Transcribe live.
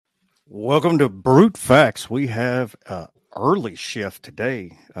Welcome to Brute Facts. We have an early shift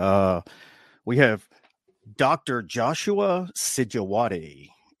today. We have Dr. Joshua Sijiwade,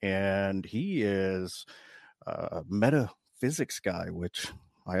 and he is a metaphysics guy, which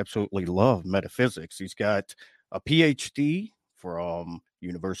I absolutely love metaphysics. He's got a PhD from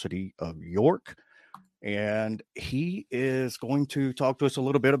University of York, and he is going to talk to us a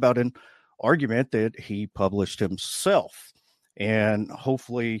little bit about an argument that he published himself, and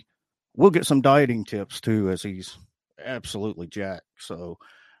hopefully we'll get some dieting tips too, as he's absolutely jacked. So,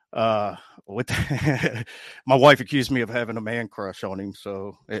 with my wife accused me of having a man crush on him.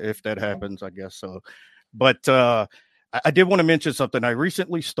 So, if that happens, I guess so. But I did want to mention something. I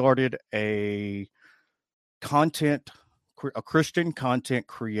recently started a Christian content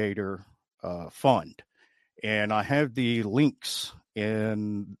creator fund, and I have the links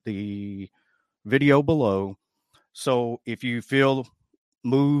in the video below. So, if you feel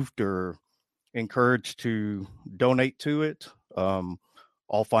moved or encouraged to donate to it,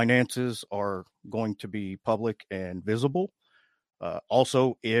 all finances are going to be public and visible.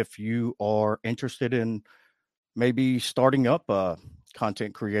 Also, if you are interested in maybe starting up a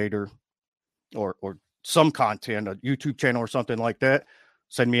content creator or some content, a YouTube channel or something like that,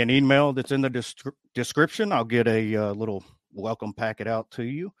 send me an email that's in the description. I'll get a little welcome packet out to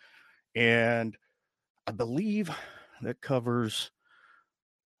you. And I believe that covers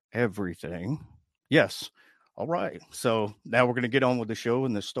everything. Yes. All right. So now we're going to get on with the show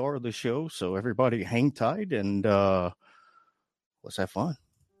and the star of the show. So everybody hang tight and let's have fun.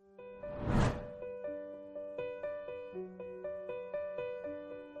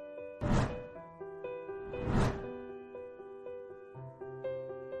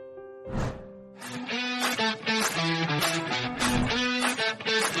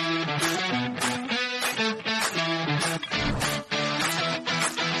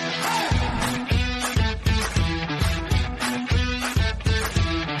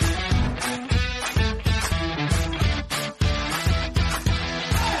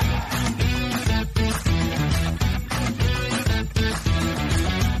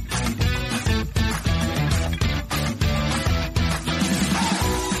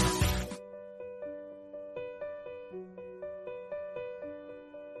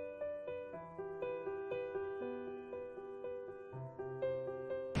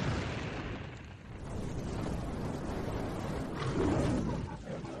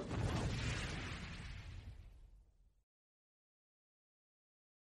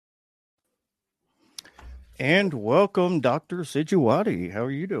 And welcome, Dr. Sijiwade. How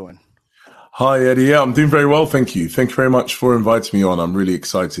are you doing? Hi, Eddie. Yeah, I'm doing very well, thank you. Thank you very much for inviting me on. I'm really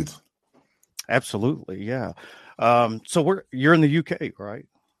excited. Absolutely, yeah. So you're in the UK, right?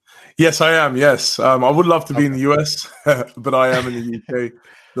 Yes, I am. Yes, I would love to be in the US, but I am in the UK. A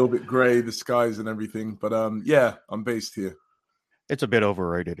little bit grey, the skies and everything. But yeah, I'm based here. It's a bit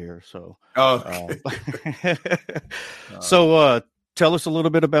overrated here. So, okay. So tell us a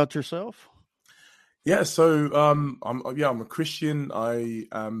little bit about yourself. Yeah, so I'm a Christian. I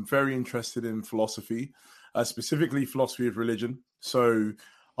am very interested in philosophy, specifically philosophy of religion. So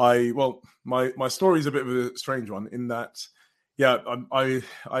my story is a bit of a strange one in that, yeah, I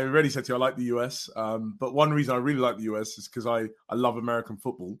already said to you I like the US, but one reason I really like the US is because I love American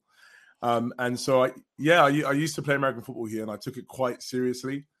football, and so I used to play American football here, and I took it quite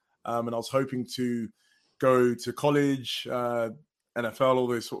seriously, and I was hoping to go to college, NFL, all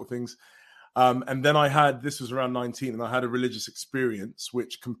those sort of things. And then this was around 19, and I had a religious experience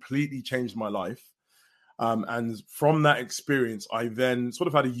which completely changed my life. And from that experience, I then sort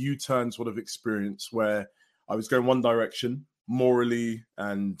of had a U-turn sort of experience where I was going one direction, morally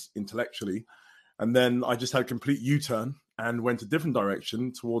and intellectually. And then I just had a complete U-turn and went a different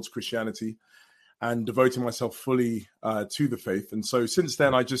direction towards Christianity and devoting myself fully to the faith. And so since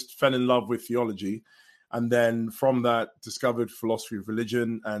then, I just fell in love with theology. And then from that, discovered philosophy of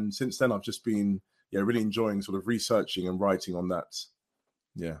religion. And since then, I've just been really enjoying sort of researching and writing on that.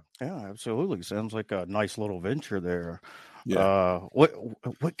 Yeah. Yeah, absolutely. Sounds like a nice little venture there. Yeah.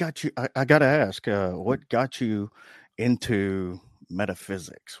 What got you? I got to ask, what got you into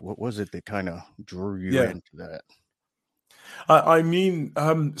metaphysics? What was it that kind of drew you into that? I mean,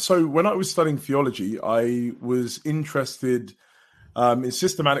 so when I was studying theology, I was interested in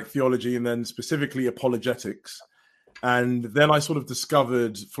systematic theology and then specifically apologetics. And then I sort of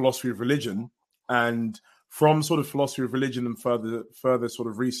discovered philosophy of religion. And from sort of philosophy of religion and further sort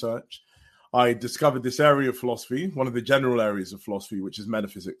of research, I discovered this area of philosophy, one of the general areas of philosophy, which is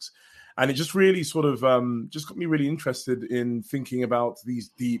metaphysics. And it just really sort of just got me really interested in thinking about these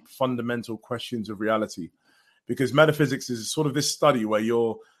deep, fundamental questions of reality. Because metaphysics is sort of this study where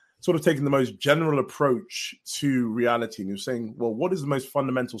you're sort of taking the most general approach to reality. And you're saying, well, what is the most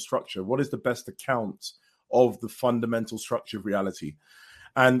fundamental structure? What is the best account of the fundamental structure of reality?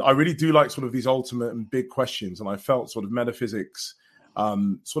 And I really do like sort of these ultimate and big questions. And I felt sort of metaphysics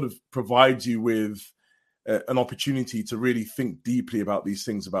sort of provides you with an opportunity to really think deeply about these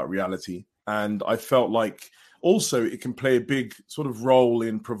things about reality. And I felt like also it can play a big sort of role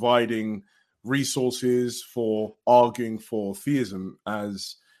in providing resources for arguing for theism,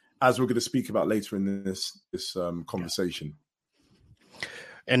 as we're going to speak about later in this conversation.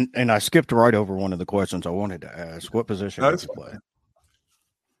 And I skipped right over one of the questions I wanted to ask. What position did you play?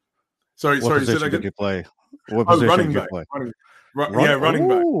 Sorry, position did you play? What Oh, position running did you back. play? Running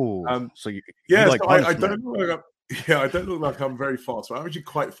back. So you so like I don't look like I don't look like I'm very fast. I'm actually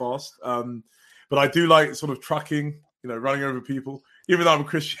quite fast, but I do like sort of trucking, running over people. Even though I'm a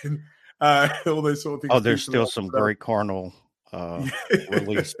Christian, all those sort of things. Oh, there's still some great carnal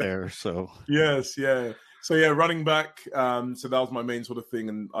release there. So yes, yeah. So yeah, running back. So that was my main sort of thing,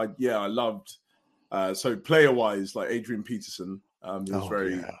 and I loved. So player wise, like Adrian Peterson, he was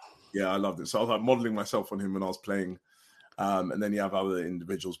very. Yeah, I loved it. So I was like modeling myself on him when I was playing. And then you have other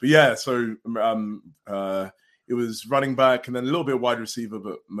individuals. But yeah, so it was running back and then a little bit of wide receiver,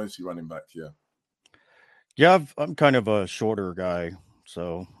 but mostly running back, yeah. Yeah, I'm kind of a shorter guy.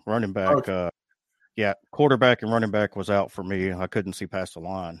 So running back, quarterback and running back was out for me. I couldn't see past the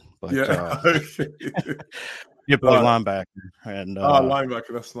line. But you play linebacker. And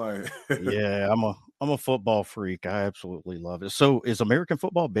linebacker, that's nice. Yeah, I'm a football freak. I absolutely love it. So is American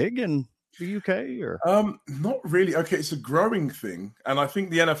football big in the UK or not really? Okay, it's a growing thing, and I think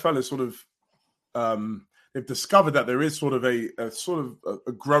the NFL is sort of they've discovered that there is sort of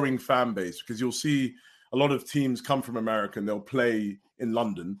a growing fan base, because you'll see a lot of teams come from America and they'll play in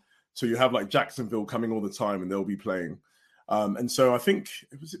London. So you have like Jacksonville coming all the time and they'll be playing. And so I think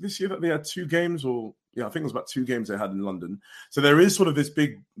was it this year that they had 2 games, or I think it was about 2 games they had in London. So there is sort of this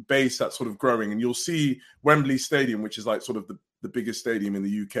big base that's sort of growing, and you'll see Wembley Stadium, which is like sort of the biggest stadium in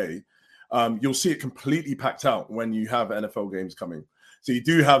the UK. You'll see it completely packed out when you have NFL games coming. So you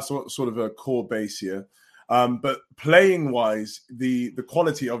do have sort of a core base here. But playing wise, the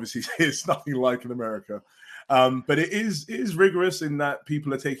quality obviously is nothing like in America. But it is rigorous in that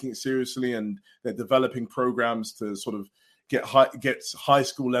people are taking it seriously and they're developing programs to sort of get high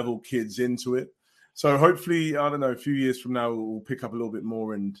school level kids into it. So hopefully, I don't know, a few years from now, we'll pick up a little bit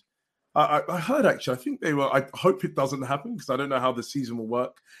more. And I heard actually, I think I hope it doesn't happen because I don't know how the season will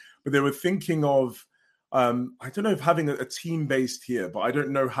work. But they were thinking of, I don't know if having a team based here, but I don't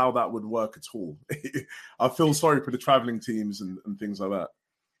know how that would work at all. I feel sorry for the traveling teams and things like that.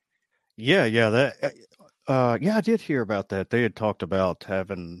 Yeah, I did hear about that. They had talked about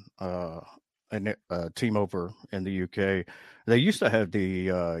having a team over in the UK. They used to have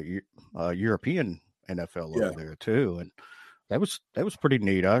the European NFL over there too, and that was pretty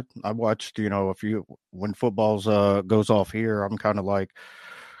neat. I watched, when football's goes off here, I'm kind of like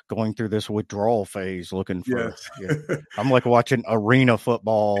going through this withdrawal phase looking for I'm like watching arena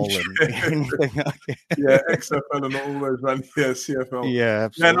football and anything like that. Yeah, XFL and all those, man. Yeah, CFL. Yeah,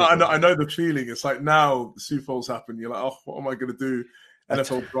 absolutely. Yeah, no, I know the feeling. It's like now the Super Bowls happen, you're like, oh, what am I going to do?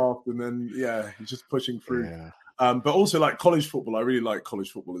 NFL draft, and then you're just pushing through. Yeah. But also like college football, I really like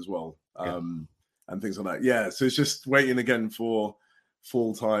college football as well, and things like that. Yeah, so it's just waiting again for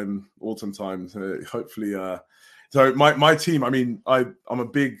fall time, autumn time. So hopefully, so my team. I mean, I'm a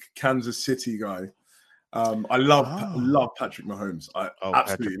big Kansas City guy. I love Patrick Mahomes. I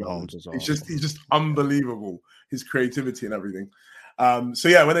absolutely love him. Awesome. He's just unbelievable. His creativity and everything. So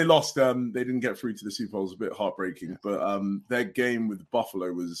yeah, when they lost, they didn't get through to the Super Bowl. It was a bit heartbreaking, but their game with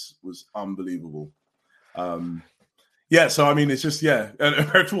Buffalo was unbelievable. So I mean, it's just and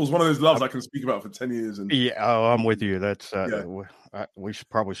American football is one of those loves I can speak about for 10 years. And I'm with you. That's we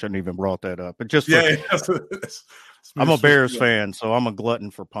shouldn't even brought that up, but just I'm a Bears fan, so I'm a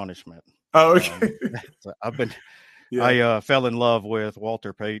glutton for punishment. Oh, okay. I fell in love with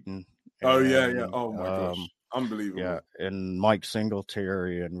Walter Payton. And, oh my gosh, unbelievable. Yeah, and Mike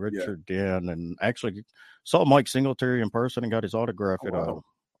Singletary and Richard Dent, and actually saw Mike Singletary in person and got his autograph at a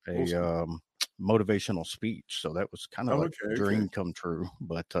motivational speech. So that was kind of like a dream come true.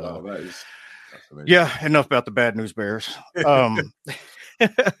 But that is enough about the bad news Bears.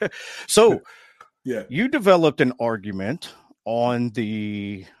 So you developed an argument on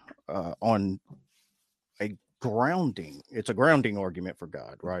the on a grounding. It's a grounding argument for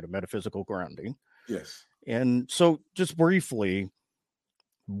God, right? A metaphysical grounding. Yes. And so just briefly,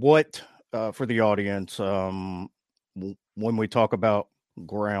 what for the audience, when we talk about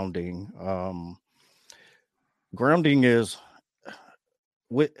grounding is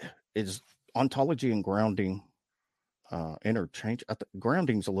is ontology and grounding interchange?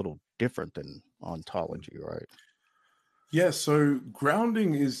 Grounding's a little different than ontology, right? Yeah. So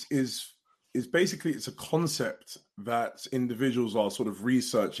grounding is basically, it's a concept that individuals are sort of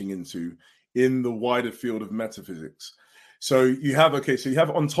researching into in the wider field of metaphysics. So you have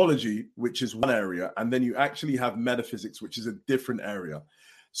ontology, which is one area, and then you actually have metaphysics, which is a different area.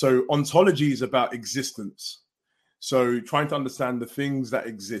 So ontology is about existence. So trying to understand the things that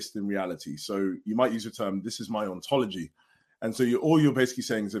exist in reality. So you might use the term, this is my ontology. And so all you're basically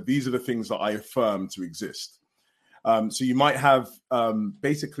saying is that these are the things that I affirm to exist. So you might have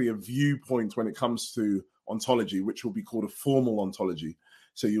basically a viewpoint when it comes to ontology, which will be called a formal ontology.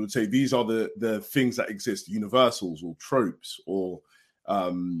 So you would say these are the things that exist, universals or tropes or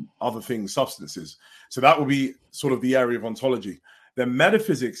other things, substances. So that will be sort of the area of ontology. Then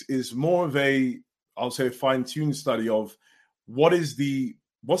metaphysics is more of I'll say a fine-tuned study of what's the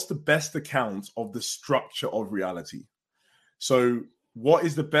best account of the structure of reality. So what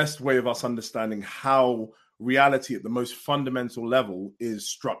is the best way of us understanding how reality at the most fundamental level is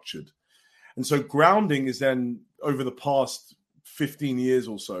structured? And so grounding is then, over the past 15 years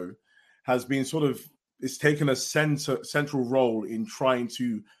or so, has been it's taken a central role in trying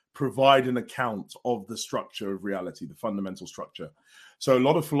to provide an account of the structure of reality, the fundamental structure. So a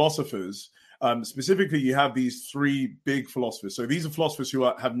lot of philosophers, specifically you have these three big philosophers. So these are philosophers who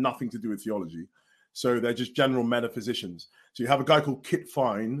have nothing to do with theology. So they're just general metaphysicians. So you have a guy called Kit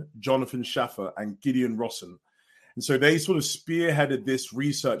Fine, Jonathan Schaffer, and Gideon Rosson. And so they sort of spearheaded this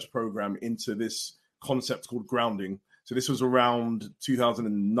research program into this concept called grounding. So this was around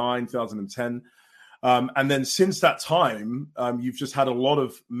 2009, 2010. And then since that time, you've just had a lot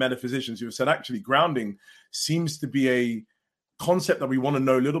of metaphysicians who have said, actually, grounding seems to be a concept that we want to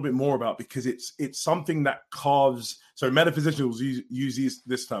know a little bit more about, because it's something that carves. So metaphysicians use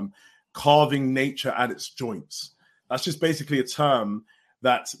this term, carving nature at its joints. That's just basically a term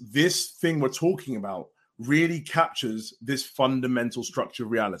that this thing we're talking about really captures this fundamental structure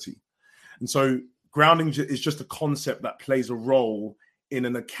of reality. And so grounding is just a concept that plays a role in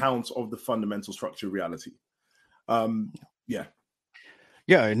an account of the fundamental structure of reality. Yeah.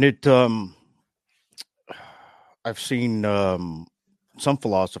 And I've seen some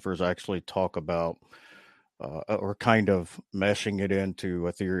philosophers actually talk about or kind of meshing it into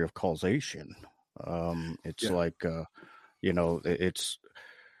a theory of causation. It's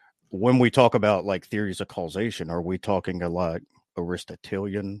when we talk about like theories of causation, are we talking like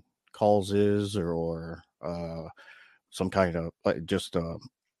Aristotelian causes or some kind of like just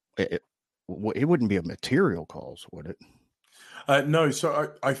it wouldn't be a material cause, would it? No,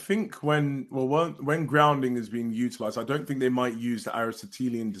 so I think when grounding is being utilized, I don't think they might use the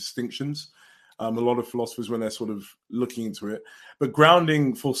Aristotelian distinctions. A lot of philosophers, when they're sort of looking into it, but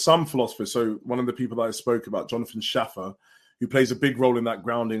grounding for some philosophers. So one of the people that I spoke about, Jonathan Schaffer, who plays a big role in that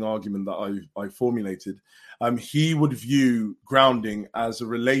grounding argument that I formulated, he would view grounding as a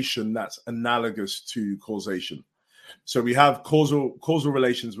relation that's analogous to causation. So we have causal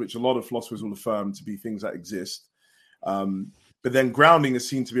relations, which a lot of philosophers will affirm to be things that exist. But then grounding is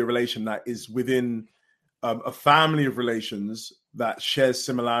seen to be a relation that is within a family of relations that shares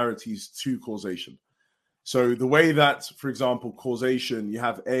similarities to causation. So the way that, for example, causation, you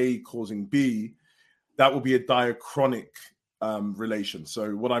have A causing B, that will be a diachronic relation.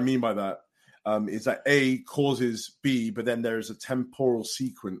 So what I mean by that is that A causes B, but then there is a temporal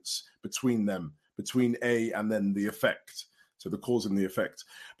sequence between them, between A and then the effect. So the cause and the effect.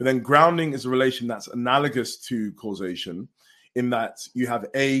 But then grounding is a relation that's analogous to causation, in that you have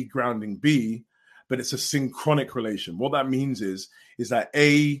A grounding B, but it's a synchronic relation. What that means is that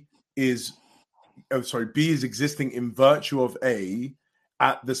B is existing in virtue of A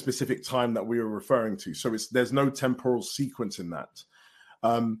at the specific time that we are referring to. So there's no temporal sequence in that.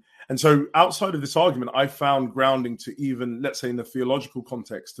 And so outside of this argument, I found grounding to, even, let's say in the theological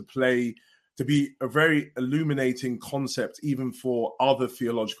context, to be a very illuminating concept even for other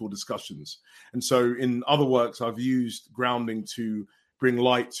theological discussions. And so in other works, I've used grounding to bring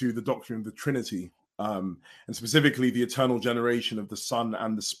light to the doctrine of the Trinity, and specifically the eternal generation of the Son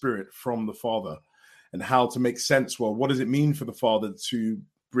and the Spirit from the Father, and how to make sense. Well, what does it mean for the Father to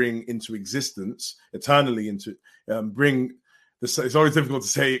bring into existence, eternally into, bring this? It's always difficult to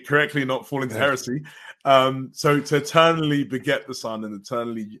say it correctly and not fall into heresy. So to eternally beget the Son and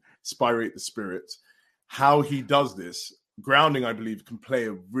eternally spirate the Spirit, how he does this, grounding, I believe, can play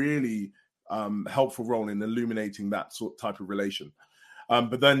a really helpful role in illuminating that sort of type of relation.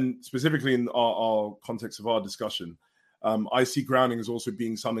 But then specifically in our context of our discussion, I see grounding as also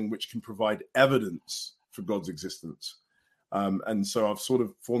being something which can provide evidence for God's existence. And so I've sort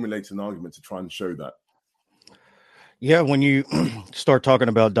of formulated an argument to try and show that. Yeah, when you start talking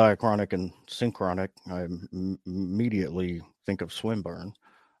about diachronic and synchronic, I immediately think of Swinburne.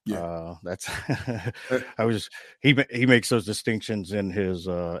 Yeah, That's he makes those distinctions in his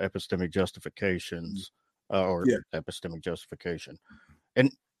epistemic justifications or yeah, epistemic justification.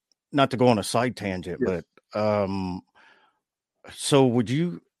 And not to go on a side tangent, yes. but so would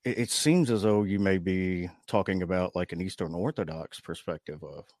you? It seems as though you may be talking about like an Eastern Orthodox perspective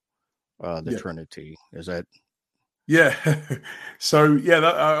of the Yeah. Trinity. Is that? Yeah. So yeah,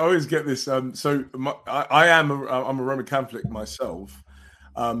 I always get this. I'm a Roman Catholic myself,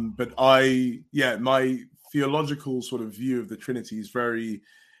 but my theological sort of view of the Trinity is very,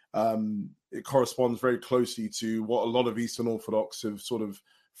 it corresponds very closely to what a lot of Eastern Orthodox have sort of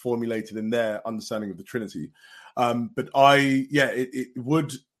formulated in their understanding of the Trinity. But I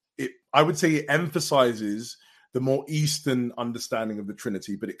would say it emphasizes the more Eastern understanding of the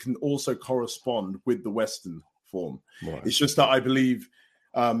Trinity, but it can also correspond with the Western form. Right. It's just that I believe,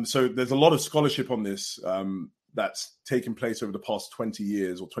 so there's a lot of scholarship on this that's taken place over the past 20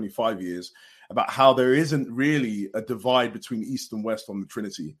 years or 25 years about how there isn't really a divide between East and West on the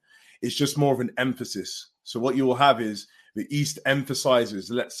Trinity. It's just more of an emphasis. So what you will have is the East emphasizes,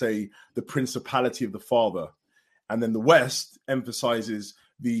 let's say, the principality of the Father, and then the West emphasizes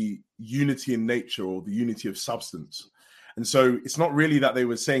the unity in nature or the unity of substance. And so it's not really that they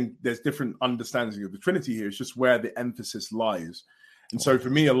were saying there's different understandings of the Trinity here. It's just where the emphasis lies. And so for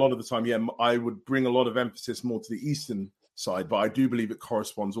me, a lot of the time, I would bring a lot of emphasis more to the Eastern side, but I do believe it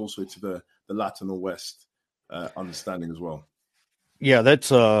corresponds also to the Latin or West understanding as well. Yeah, that's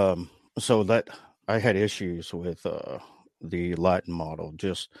so that I had issues with the Latin model.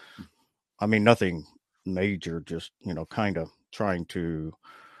 Just, I mean, nothing major, just, kind of trying to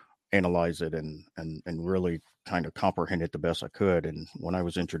analyze it and really kind of comprehend it the best I could. And when I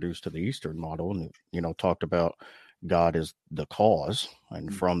was introduced to the Eastern model and, talked about God as the cause,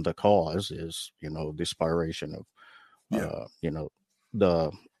 and from the cause is, the spiration of,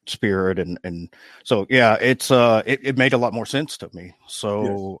 the spirit. And so, yeah, it's, it made a lot more sense to me.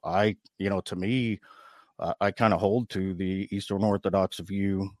 So yes. To me, I kind of hold to the Eastern Orthodox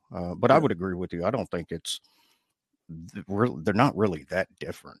view, but I would agree with you. I don't think they're not really that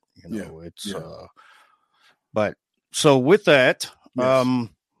different, it's, but so with that,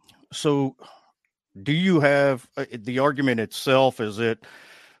 so do you have the argument itself? Is it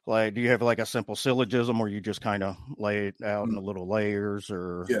like, do you have like a simple syllogism, or you just kind of lay it out in a little layers,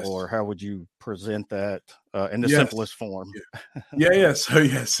 or how would you present that in the simplest form? So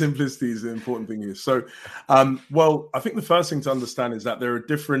simplicity is the important thing here. So, well, I think the first thing to understand is that there are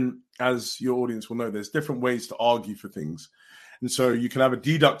different, as your audience will know, there's different ways to argue for things. And so you can have a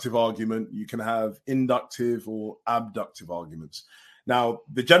deductive argument, you can have inductive or abductive arguments. Now,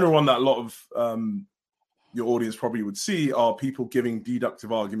 the general one that a lot of your audience probably would see are people giving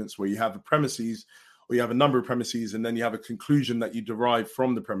deductive arguments where you have the premises, or you have a number of premises, and then you have a conclusion that you derive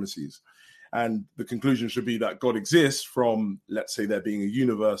from the premises. And the conclusion should be that God exists from, let's say, there being a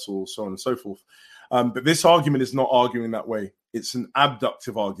universe or so on and so forth. But this argument is not arguing that way. It's an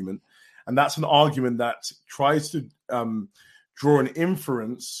abductive argument. And that's an argument that tries to draw an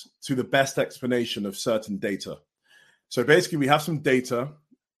inference to the best explanation of certain data. So basically, we have some data,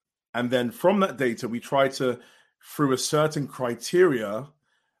 and then from that data, we try to, through a certain criteria,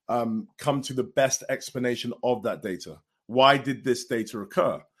 come to the best explanation of that data. Why did this data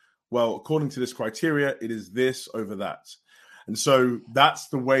occur? Well, according to this criteria, it is this over that. And so that's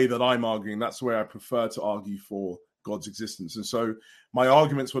the way that I'm arguing. That's the way I prefer to argue for God's existence. And so my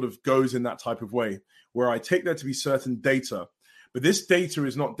argument sort of goes in that type of way, where I take there to be certain data, but this data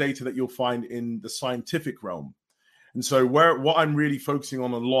is not data that you'll find in the scientific realm. And so what I'm really focusing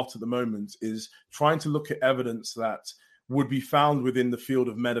on a lot at the moment is trying to look at evidence that would be found within the field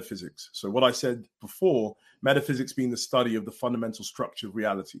of metaphysics. So what I said before, metaphysics being the study of the fundamental structure of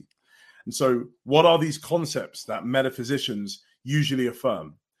reality. And so what are these concepts that metaphysicians usually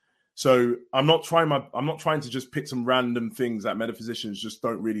affirm? So I'm not trying to just pick some random things that metaphysicians just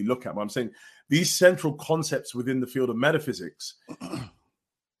don't really look at. But I'm saying these central concepts within the field of metaphysics,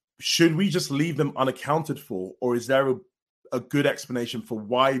 should we just leave them unaccounted for, or is there a good explanation for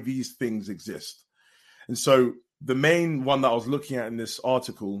why these things exist? And so the main one that I was looking at in this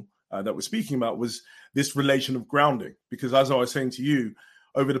article that we're speaking about was this relation of grounding, because as I was saying to you,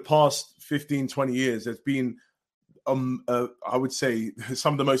 over the past 15, 20 years, there's been, I would say,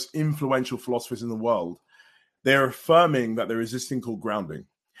 some of the most influential philosophers in the world. They're affirming that there is this thing called grounding.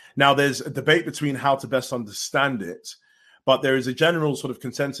 Now, there's a debate between how to best understand it, but there is a general sort of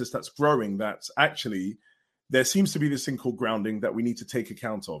consensus that's growing that actually there seems to be this thing called grounding that we need to take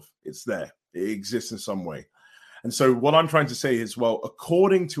account of. It's there. It exists in some way. And so what I'm trying to say is, well,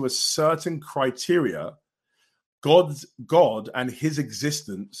 according to a certain criteria, God and his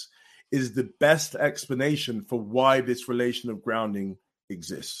existence is the best explanation for why this relation of grounding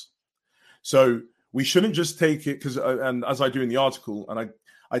exists. So we shouldn't just take it because, and as I do in the article, and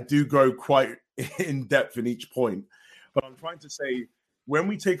I do go quite in depth in each point, but I'm trying to say, when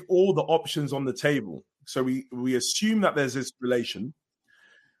we take all the options on the table, so we assume that there's this relation,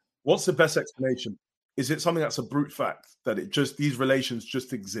 what's the best explanation? Is it something that's a brute fact, that these relations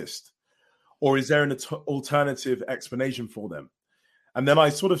just exist? Or is there an alternative explanation for them? And then I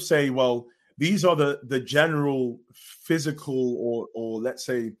sort of say, well, these are the general physical or let's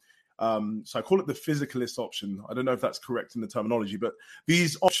say, so I call it the physicalist option. I don't know if that's correct in the terminology, but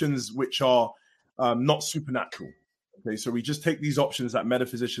these options which are not supernatural. Okay, so we just take these options that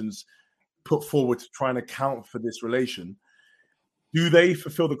metaphysicians put forward to try and account for this relation. Do they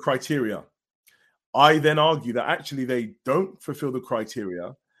fulfill the criteria? I then argue that actually they don't fulfill the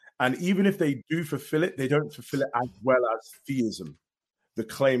criteria. And even if they do fulfill it, they don't fulfill it as well as theism, the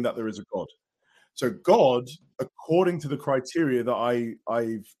claim that there is a God. So God, according to the criteria that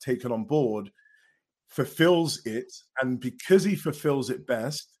I've taken on board, fulfills it. And because he fulfills it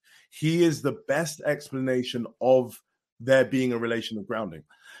best, he is the best explanation of there being a relation of grounding.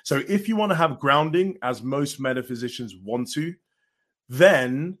 So if you want to have grounding, as most metaphysicians want to,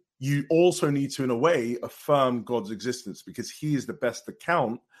 then you also need to, in a way, affirm God's existence, because he is the best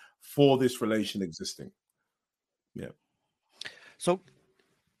account for this relation existing. Yeah. So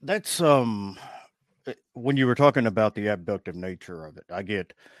that's when you were talking about the abductive nature of it, I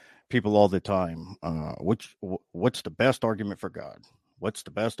get people all the time, what's the best argument for God? What's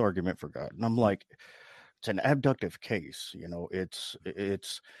the best argument for God? And I'm like, it's an abductive case.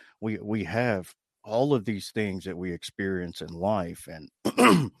 We have all of these things that we experience in life,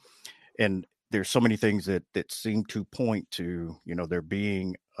 and and there's so many things that seem to point to, there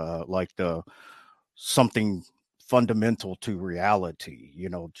being like something fundamental to reality,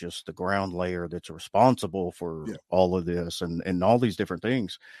 just the ground layer that's responsible for all of this and all these different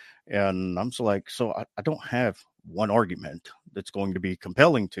things. And I'm so I don't have one argument that's going to be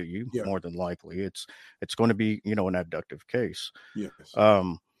compelling to you. More than likely it's going to be, an abductive case. Yes.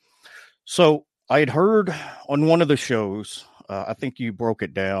 So I had heard on one of the shows, I think you broke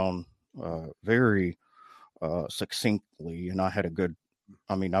it down very succinctly, and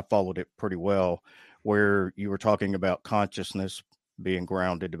I followed it pretty well, where you were talking about consciousness being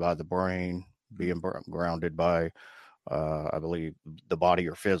grounded by the brain, being grounded by I believe the body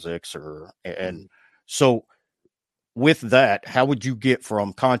or physics, and so with that, how would you get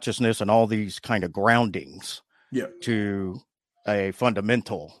from consciousness and all these kind of groundings to a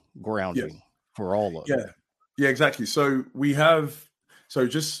fundamental grounding for all of it? Yeah, exactly. So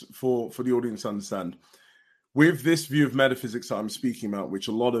just for the audience to understand, with this view of metaphysics that I'm speaking about, which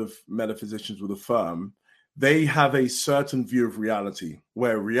a lot of metaphysicians would affirm, they have a certain view of reality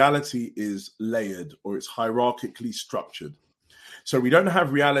where reality is layered or it's hierarchically structured. So we don't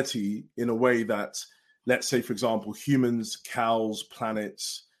have reality in a way that, let's say, for example, humans, cows,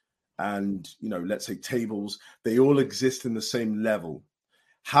 planets, and, let's say tables, they all exist in the same level.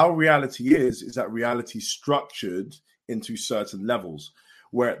 How reality is that reality is structured into certain levels,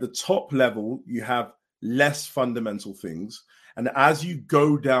 where at the top level, you have less fundamental things. And as you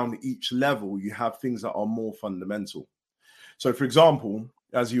go down each level, you have things that are more fundamental. So, for example,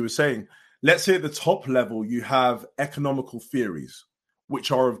 as you were saying, let's say at the top level, you have economical theories,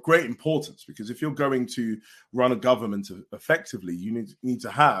 which are of great importance, because if you're going to run a government effectively, you need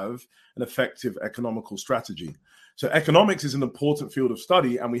to have an effective economical strategy. So economics is an important field of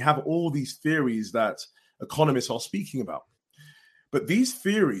study, and we have all these theories that economists are speaking about. But these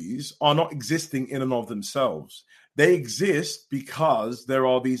theories are not existing in and of themselves. They exist because there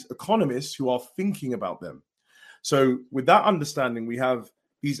are these economists who are thinking about them. So with that understanding, we have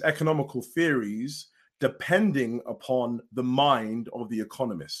these economical theories depending upon the mind of the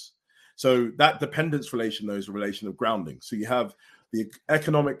economists. So that dependence relation, though, is a relation of grounding. So you have the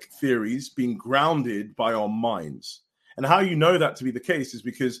economic theories being grounded by our minds. And how you know that to be the case is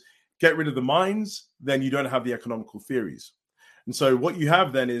because get rid of the minds, then you don't have the economical theories. And so what you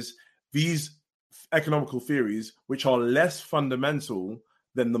have then is these economical theories, which are less fundamental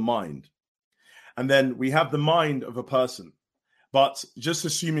than the mind. And then we have the mind of a person. But just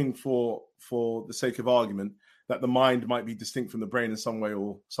assuming for the sake of argument that the mind might be distinct from the brain in some way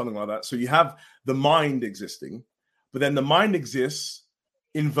or something like that. So you have the mind existing, but then the mind exists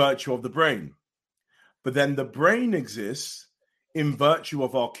in virtue of the brain. But then the brain exists in virtue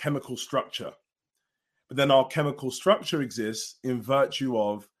of our chemical structure. but then our chemical structure exists in virtue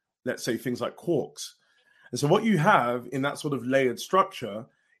of, let's say, things like quarks. And so what you have in that sort of layered structure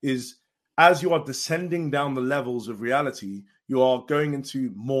is, as you are descending down the levels of reality, you are going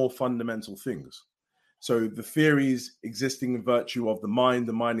into more fundamental things. So the theories existing in virtue of the mind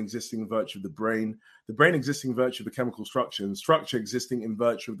existing in virtue of the brain existing in virtue of the chemical structure, and structure existing in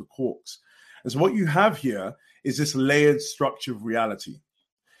virtue of the quarks. And so what you have here is this layered structure of reality.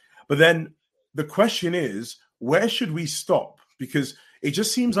 But then the question is, where should we stop? Because it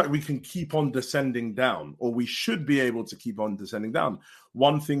just seems like we can keep on descending down, or we should be able to keep on descending down.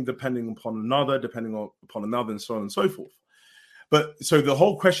 One thing depending upon another, and so on and so forth. But so the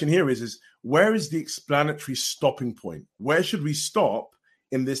whole question here is where is the explanatory stopping point? Where should we stop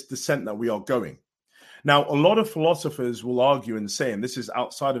in this descent that we are going? Now, a lot of philosophers will argue and say, and this is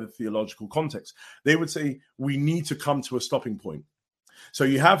outside of the theological context, they would say we need to come to a stopping point. So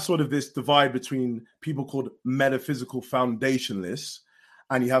you have sort of this divide between people called metaphysical foundationalists,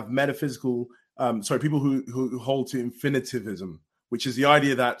 and you have people who hold to infinitivism, which is the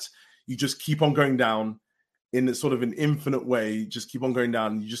idea that you just keep on going down in a sort of an infinite way. You just keep on going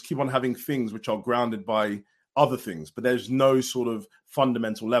down. You just keep on having things which are grounded by other things, but there's no sort of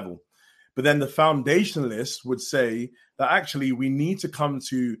fundamental level. But then the foundationalists would say that actually we need to come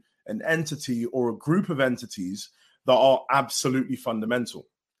to an entity or a group of entities that are absolutely fundamental.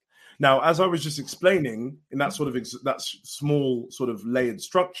 Now, as I was just explaining, in that sort of that small sort of layered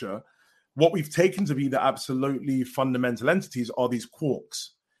structure, what we've taken to be the absolutely fundamental entities are these quarks,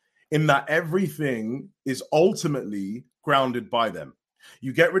 in that everything is ultimately grounded by them.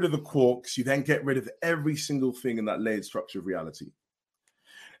 You get rid of the quarks, you then get rid of every single thing in that layered structure of reality.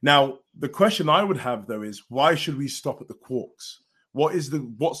 Now, the question I would have, though, is why should we stop at the quarks? What's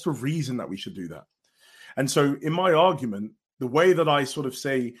the reason that we should do that? And so in my argument, the way that I sort of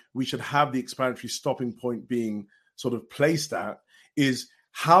say we should have the explanatory stopping point being sort of placed at is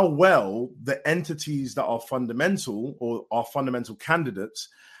how well the entities that are fundamental or are fundamental candidates,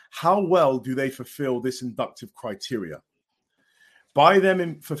 how well do they fulfill this inductive criteria? By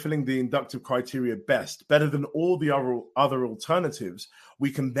them fulfilling the inductive criteria better than all the other alternatives,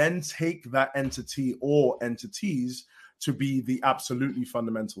 we can then take that entity or entities to be the absolutely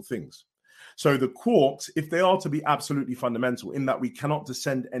fundamental things. So the quarks, if they are to be absolutely fundamental in that we cannot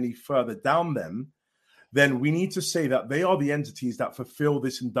descend any further down them, then we need to say that they are the entities that fulfill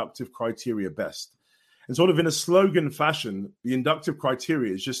this inductive criteria best. And sort of in a slogan fashion, the inductive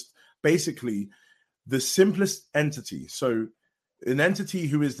criteria is just basically the simplest entity. So an entity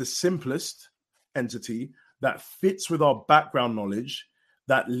who is the simplest entity that fits with our background knowledge,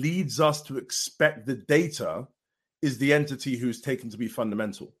 that leads us to expect the data, is the entity who's taken to be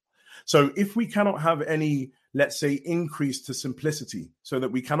fundamental. So if we cannot have any, let's say, increase to simplicity, so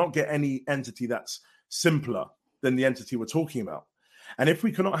that we cannot get any entity that's simpler than the entity we're talking about, and if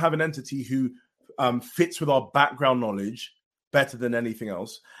we cannot have an entity who fits with our background knowledge better than anything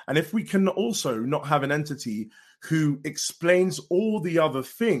else, and if we can also not have an entity who explains all the other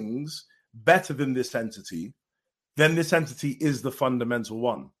things better than this entity, then this entity is the fundamental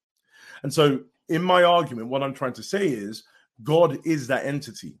one. And so in my argument, what I'm trying to say is God is that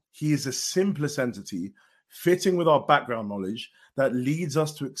entity. He is the simplest entity fitting with our background knowledge that leads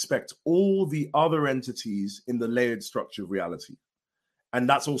us to expect all the other entities in the layered structure of reality. And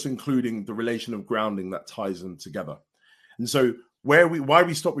that's also including the relation of grounding that ties them together. And so why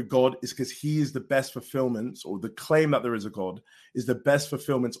we stop with God is because he is the best fulfillment, or the claim that there is a God is the best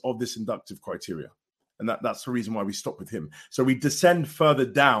fulfillment of this inductive criteria. And that's the reason why we stop with him. So we descend further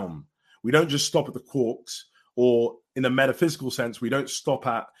down. We don't just stop at the quarks, or in a metaphysical sense, we don't stop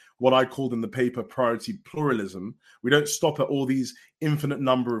at what I called in the paper priority pluralism. We don't stop at all these infinite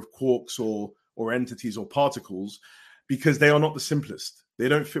number of quarks or entities or particles, because they are not the simplest. They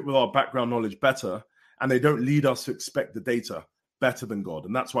don't fit with our background knowledge better, and they don't lead us to expect the data better than God.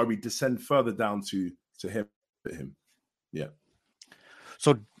 And that's why we descend further down to him. Yeah.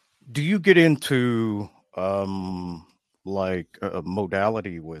 So do you get into like a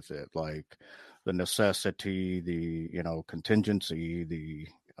modality with it, like the necessity, the contingency, the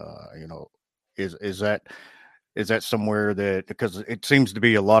is that somewhere that, because it seems to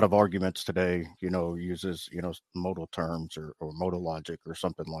be a lot of arguments today, uses modal terms or modal logic or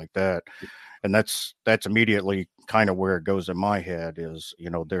something like that, and that's immediately kind of where it goes in my head is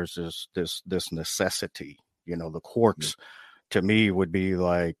there's this necessity. The quarks to me would be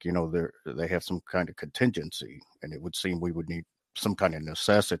like they have some kind of contingency, and it would seem we would need some kind of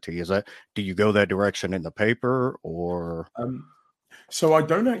necessity. Do you go that direction in the paper, or? So I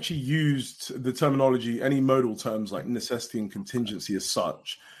don't actually use the terminology, any modal terms like necessity and contingency as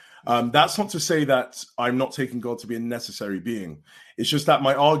such. That's not to say that I'm not taking God to be a necessary being. It's just that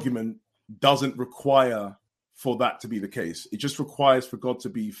my argument doesn't require for that to be the case. It just requires for God to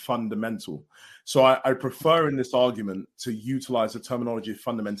be fundamental. So I prefer in this argument to utilize the terminology of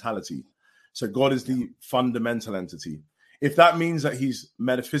fundamentality. So God is the fundamental entity. If that means that he's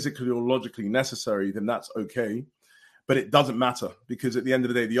metaphysically or logically necessary, then that's okay. But it doesn't matter, because at the end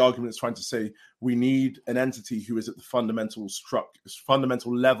of the day, the argument is trying to say we need an entity who is at the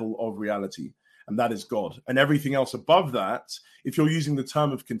fundamental level of reality, and that is God. And everything else above that, if you're using the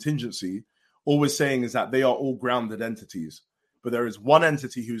term of contingency, all we're saying is that they are all grounded entities. But there is one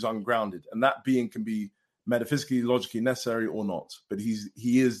entity who's ungrounded, and that being can be metaphysically, logically necessary or not. But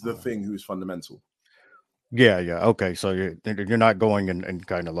he is the thing who is fundamental. Yeah. Okay. So you're not going and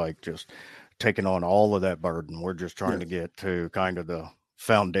kind of like just taking on all of that burden. We're just trying to get to kind of the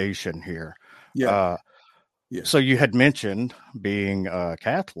foundation here. Yeah. So you had mentioned being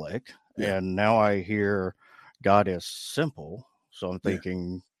Catholic, and now I hear God is simple. So I'm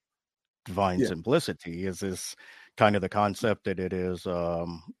thinking divine simplicity. Is this kind of the concept that it is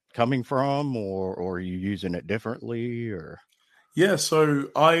coming from, or are you using it differently? Or so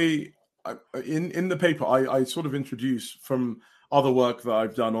I in the paper I sort of introduce from other work that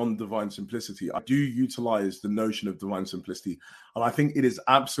I've done on divine simplicity. I do utilize the notion of divine simplicity, and I think it is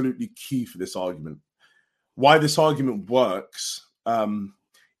absolutely key for this argument. Why this argument works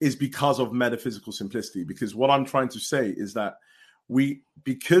is because of metaphysical simplicity. Because what I'm trying to say is that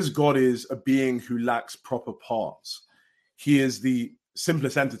because God is a being who lacks proper parts, he is the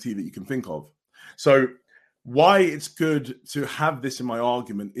simplest entity that you can think of. So why it's good to have this in my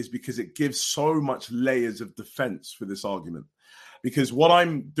argument is because it gives so much layers of defense for this argument. Because what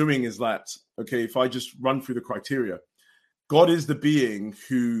I'm doing is that, okay, if I just run through the criteria, God is the being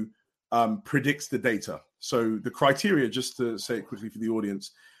who predicts the data. So the criteria, just to say it quickly for the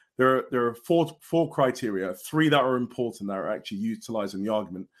audience, there are four criteria, three that are important that are actually utilized in the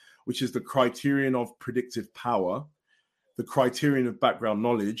argument, which is the criterion of predictive power, the criterion of background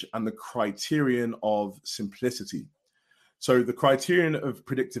knowledge, and the criterion of simplicity. So the criterion of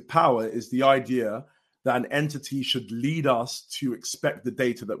predictive power is the idea that an entity should lead us to expect the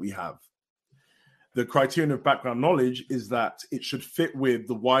data that we have. The criterion of background knowledge is that it should fit with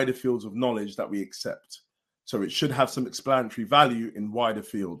the wider fields of knowledge that we accept. So it should have some explanatory value in wider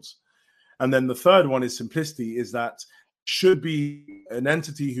fields. And then the third one is simplicity, is that should be an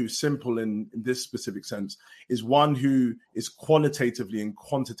entity who's simple in this specific sense, is one who is qualitatively and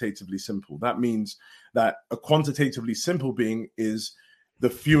quantitatively simple. That means that a quantitatively simple being is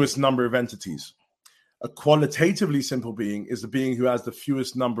the fewest number of entities. A qualitatively simple being is the being who has the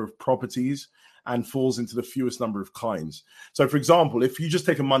fewest number of properties and falls into the fewest number of kinds. So, for example, if you just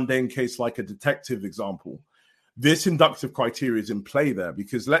take a mundane case like a detective example, this inductive criteria is in play there,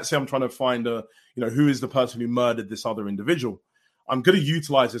 because let's say I'm trying to find who is the person who murdered this other individual. I'm going to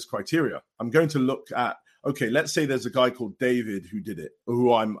utilize this criteria. I'm going to look at, okay, let's say there's a guy called David who did it,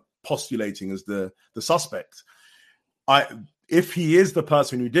 who I'm postulating as the suspect. If he is the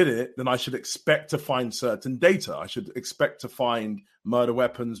person who did it, then I should expect to find certain data. I should expect to find murder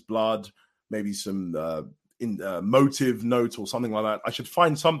weapons, blood, maybe some motive note or something like that. I should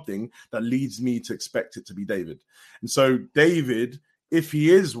find something that leads me to expect it to be David. And so David, if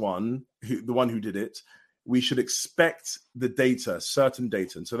he is the one who did it, we should expect the data, certain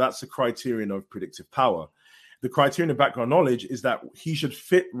data. And so that's the criterion of predictive power. The criterion of background knowledge is that he should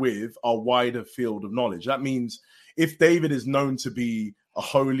fit with our wider field of knowledge. That means if David is known to be a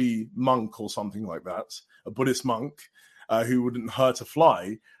holy monk or something like that, a Buddhist monk, who wouldn't hurt a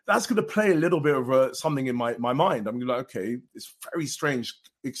fly, that's going to play a little bit of something in my mind. I'm going to be like, okay, it's very strange,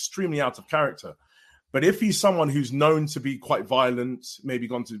 extremely out of character. But if he's someone who's known to be quite violent, maybe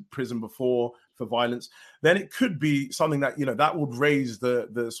gone to prison before for violence, then it could be something that, that would raise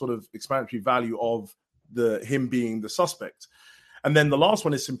the sort of explanatory value of him being the suspect. And then the last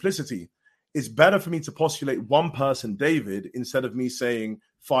one is simplicity. It's better for me to postulate one person, David, instead of me saying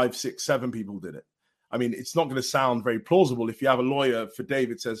 5, 6, 7 people did it. I mean, it's not going to sound very plausible if you have a lawyer for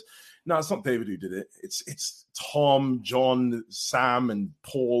David says, no, it's not David who did it. It's Tom, John, Sam, and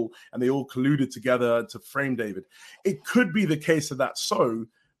Paul, and they all colluded together to frame David. It could be the case that that's so,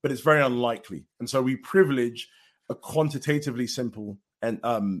 but it's very unlikely. And so we privilege a quantitatively simple and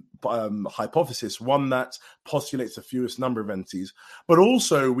hypothesis, one that postulates the fewest number of entities, but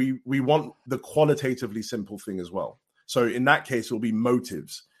also we want the qualitatively simple thing as well. So in that case, it will be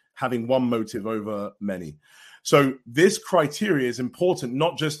motives, having one motive over many. So this criteria is important,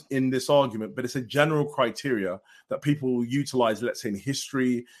 not just in this argument, but it's a general criteria that people utilize, let's say in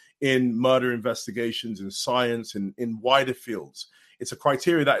history, in murder investigations, in science, in wider fields. It's a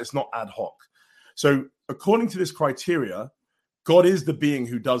criteria that is not ad hoc. So according to this criteria, God is the being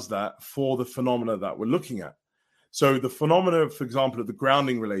who does that for the phenomena that we're looking at. So the phenomena, for example, of the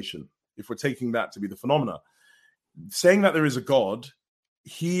grounding relation, if we're taking that to be the phenomena, saying that there is a God,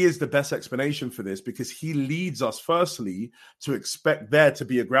 he is the best explanation for this because he leads us firstly to expect there to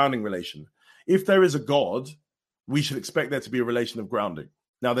be a grounding relation. If there is a God, we should expect there to be a relation of grounding.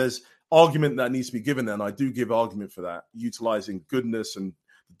 Now, there's argument that needs to be given there, and I do give argument for that, utilizing goodness and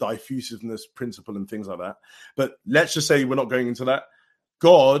diffusiveness principle and things like that. But let's just say we're not going into that.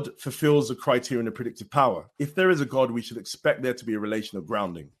 God fulfills the criterion of predictive power. If there is a God, we should expect there to be a relation of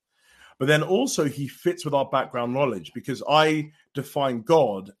grounding. But then also he fits with our background knowledge because I define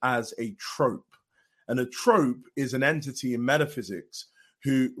God as a trope. And a trope is an entity in metaphysics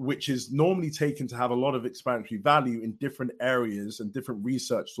which is normally taken to have a lot of explanatory value in different areas and different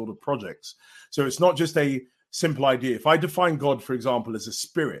research sort of projects. So it's not just a simple idea. If I define God, for example, as a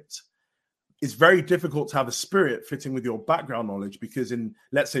spirit, it's very difficult to have a spirit fitting with your background knowledge because in,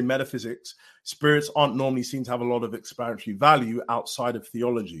 let's say, metaphysics, spirits aren't normally seen to have a lot of explanatory value outside of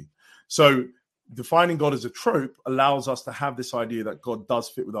theology. So defining God as a trope allows us to have this idea that God does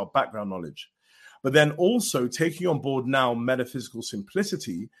fit with our background knowledge. But then also taking on board now metaphysical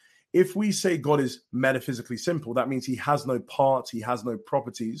simplicity, if we say God is metaphysically simple, that means he has no parts, he has no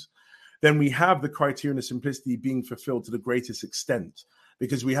properties, then we have the criterion of simplicity being fulfilled to the greatest extent.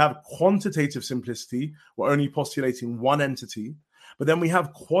 Because we have quantitative simplicity, we're only postulating one entity, but then we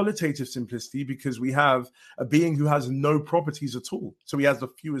have qualitative simplicity because we have a being who has no properties at all. So he has the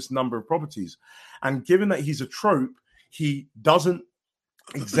fewest number of properties. And given that he's a trope, he doesn't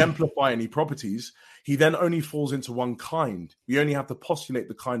exemplify any properties. He then only falls into one kind. We only have to postulate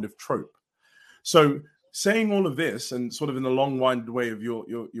the kind of trope. So saying all of this and sort of in the long-winded way of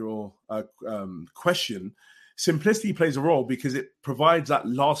your question, simplicity plays a role because it provides that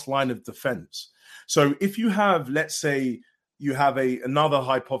last line of defense. So if you have, let's say, you have another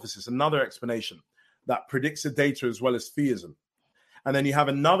hypothesis, another explanation that predicts the data as well as theism, and then you have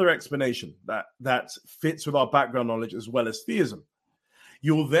another explanation that fits with our background knowledge as well as theism,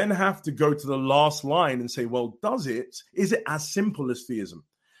 you'll then have to go to the last line and say, well, is it as simple as theism?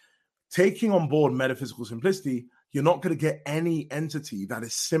 Taking on board metaphysical simplicity, you're not going to get any entity that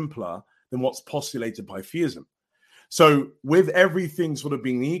is simpler than what's postulated by theism. So with everything sort of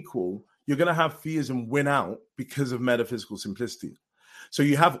being equal, you're going to have theism win out because of metaphysical simplicity. So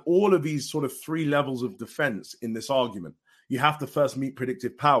you have all of these sort of three levels of defense in this argument. You have to first meet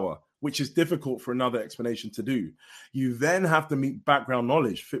predictive power, which is difficult for another explanation to do. You then have to meet background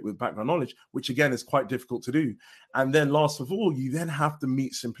knowledge, fit with background knowledge, which again is quite difficult to do. And then last of all, you then have to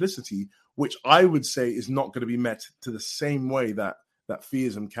meet simplicity, which I would say is not going to be met to the same way that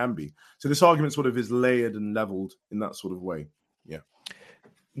theism can be. So this argument sort of is layered and leveled in that sort of way. Yeah.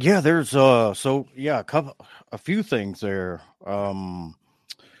 Yeah, there's a few things there.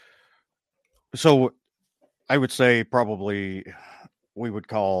 So I would say probably we would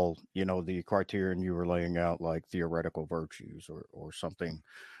call, the criterion you were laying out like theoretical virtues or something.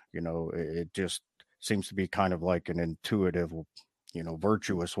 It just seems to be kind of like an intuitive,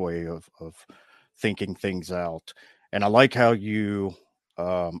 virtuous way of thinking things out. And I like how you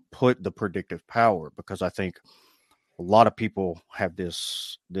put the predictive power, because I think a lot of people have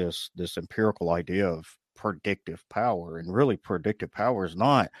this empirical idea of predictive power, and really predictive power is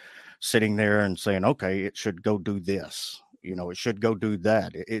not sitting there and saying, okay, it should go do this, it should go do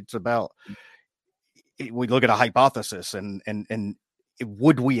that. It's about, we look at a hypothesis and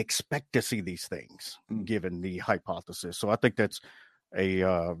would we expect to see these things given the hypothesis? So I think that's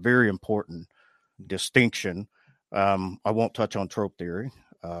a very important distinction. I won't touch on trope theory.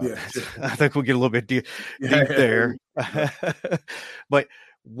 I think we'll get a little bit deep there. But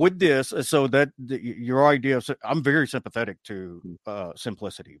with this, so that your idea of, I'm very sympathetic to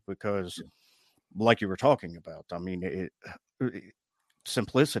simplicity, because like you were talking about, I mean,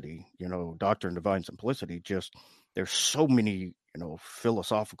 simplicity, doctrine of divine simplicity, just there's so many,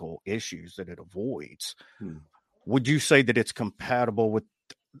 philosophical issues that it avoids. Would you say that it's compatible with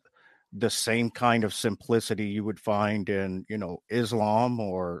the same kind of simplicity you would find in, Islam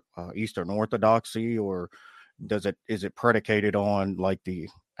or Eastern Orthodoxy, or is it predicated on like the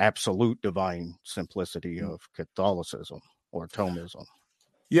absolute divine simplicity of Catholicism or Thomism?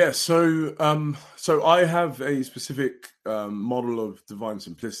 Yeah, so I have a specific model of divine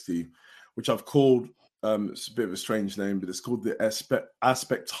simplicity, which I've called, it's a bit of a strange name, but it's called the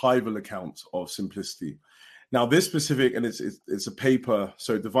aspectival account of simplicity. Now, this specific, and it's a paper,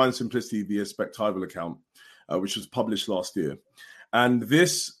 so Divine Simplicity, the aspectival account, which was published last year. And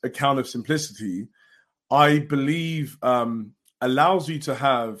this account of simplicity, I believe, allows you to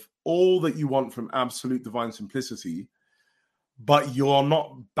have all that you want from absolute divine simplicity, but you're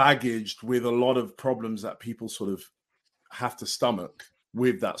not baggaged with a lot of problems that people sort of have to stomach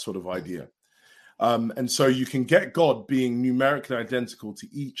with that sort of idea. And so you can get God being numerically identical to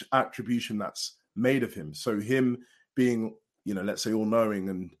each attribution that's made of him. So him being, let's say all-knowing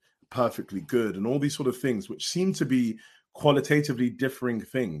and perfectly good and all these sort of things, which seem to be qualitatively differing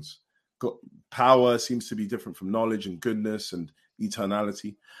things. Power seems to be different from knowledge and goodness and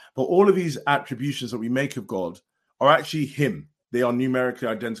eternality. But all of these attributions that we make of God are actually him. They are numerically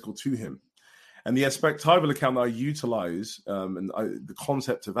identical to him. And the aspectival account that I utilize, the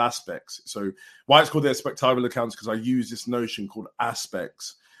concept of aspects. So why it's called the aspectival accounts, because I use this notion called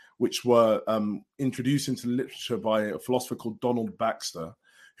aspects, which were introduced into literature by a philosopher called Donald Baxter,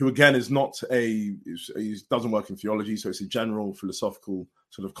 who again is not he doesn't work in theology, so it's a general philosophical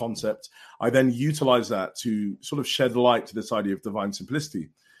sort of concept. I then utilize that to sort of shed light to this idea of divine simplicity.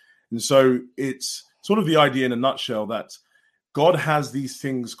 And so it's sort of the idea in a nutshell that God has these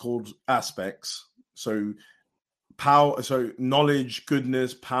things called aspects. So power, so knowledge,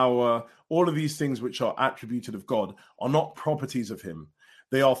 goodness, power, all of these things which are attributed of God are not properties of him.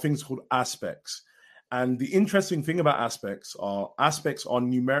 They are things called aspects. And the interesting thing about aspects are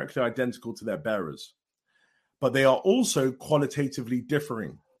numerically identical to their bearers, but they are also qualitatively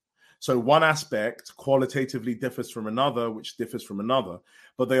differing. So one aspect qualitatively differs from another, which differs from another,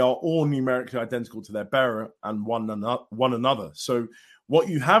 but they are all numerically identical to their bearer and one another. So what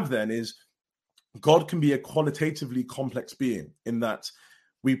you have then is God can be a qualitatively complex being in that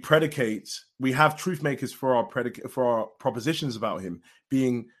we have truth makers for our propositions about him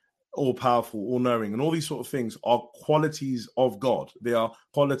being all powerful, all knowing, and all these sort of things are qualities of God. They are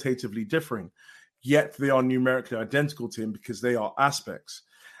qualitatively differing, yet they are numerically identical to him because they are aspects.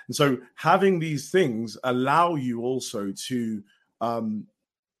 And so having these things allow you also to,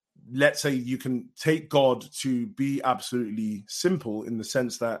 let's say you can take God to be absolutely simple in the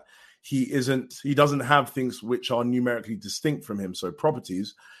sense that he doesn't have things which are numerically distinct from him, so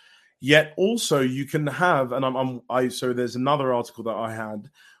properties. Yet also you can have, so there's another article that I had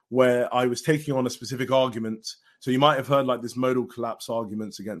where I was taking on a specific argument. So you might have heard like this modal collapse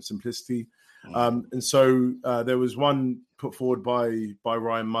arguments against simplicity. And so there was one put forward by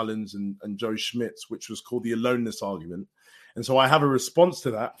Ryan Mullins and Joe Schmitz, which was called the aloneness argument. And so I have a response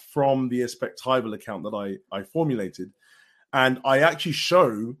to that from the aspectival account that I formulated. And I actually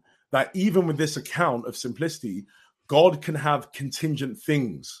show that even with this account of simplicity, God can have contingent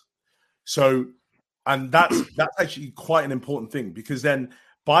things. So, and that's actually quite an important thing, because then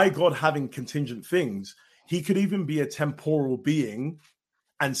by God having contingent things, he could even be a temporal being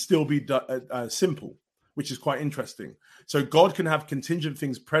and still be simple, which is quite interesting. So God can have contingent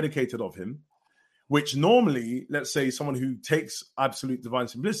things predicated of him, which normally, let's say someone who takes absolute divine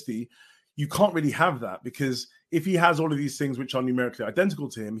simplicity, you can't really have that, because if he has all of these things which are numerically identical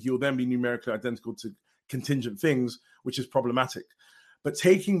to him, he'll then be numerically identical to contingent things, which is problematic. But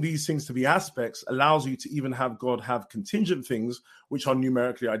taking these things to be aspects allows you to even have God have contingent things which are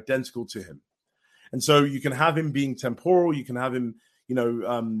numerically identical to him. And so you can have him being temporal, you can have him,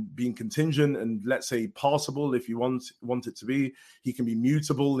 being contingent and, let's say, passable if you want it to be. He can be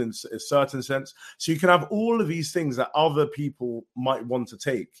mutable in a certain sense. So you can have all of these things that other people might want to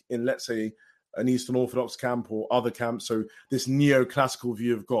take in, let's say, an Eastern Orthodox camp or other camps. So this neoclassical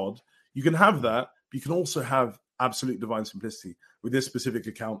view of God, you can have that, but you can also have absolute divine simplicity with this specific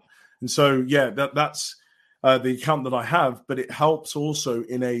account. And so, that's the account that I have, but it helps also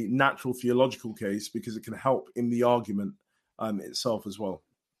in a natural theological case because it can help in the argument itself as well.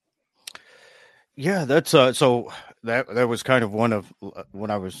 Yeah, that's so that was kind of one of when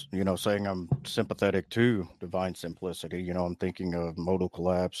I was, saying I'm sympathetic to divine simplicity. I'm thinking of modal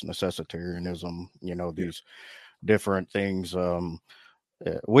collapse, necessitarianism, these different things,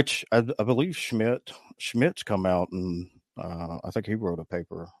 which I believe Schmidt's come out and I think he wrote a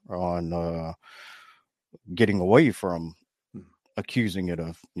paper on getting away from accusing it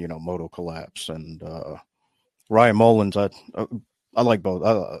of, modal collapse. And Ryan Mullins, I like both.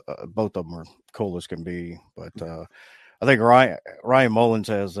 Both of them are cool as can be, but I think Ryan Mullins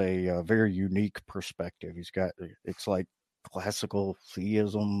has a very unique perspective. It's like classical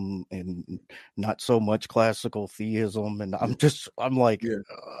theism and not so much classical theism, and I'm like,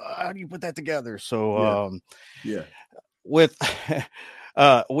 how do you put that together? So with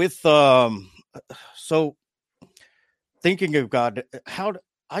so thinking of God,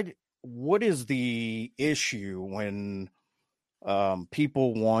 what is the issue when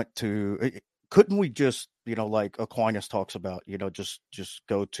people want to, couldn't we just, like Aquinas talks about, just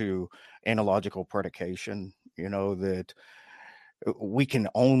go to analogical predication, that we can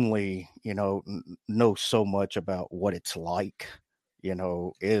only, know so much about what it's like,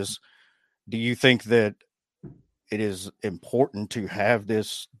 do you think that it is important to have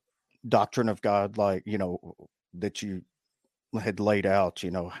this doctrine of God, like, that you had laid out,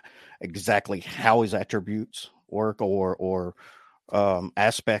 exactly how his attributes work, or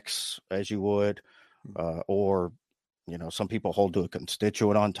aspects, as you would, or some people hold to a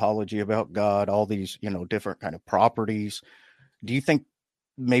constituent ontology about God, all these different kind of properties. Do you think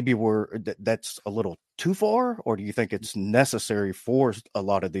maybe that's a little too far, or do you think it's necessary for a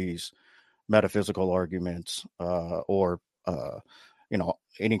lot of these metaphysical arguments, or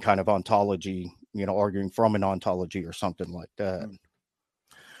any kind of ontology, arguing from an ontology or something like that?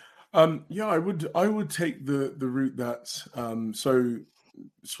 Yeah, I would take the route that so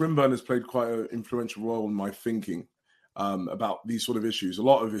Swinburne has played quite an influential role in my thinking about these sort of issues, a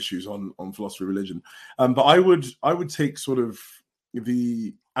lot of issues on philosophy of religion. But I would take sort of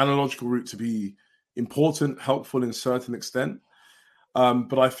the analogical route to be important, helpful in a certain extent.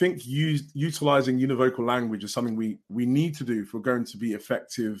 But I think utilizing univocal language is something we need to do if we're going to be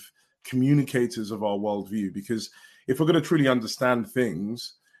effective communicators of our worldview. Because if we're going to truly understand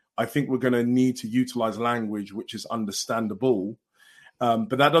things, I think we're going to need to utilize language which is understandable.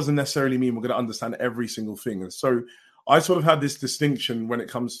 But that doesn't necessarily mean we're going to understand every single thing. And so I sort of have this distinction when it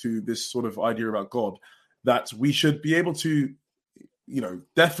comes to this sort of idea about God, that we should be able to,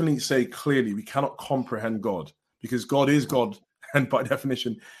 definitely say clearly we cannot comprehend God, because God is God. And by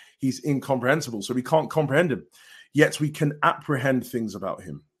definition, he's incomprehensible. So we can't comprehend him. Yet we can apprehend things about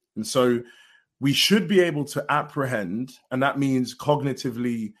him. And so we should be able to apprehend, and that means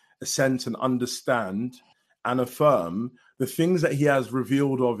cognitively assent and understand and affirm the things that he has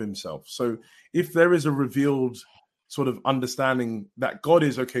revealed of himself. So if there is a revealed sort of understanding that God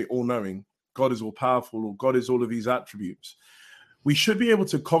is, all-knowing, God is all-powerful, or God is all of these attributes, we should be able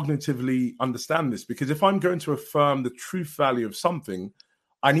to cognitively understand this, because if I'm going to affirm the truth value of something,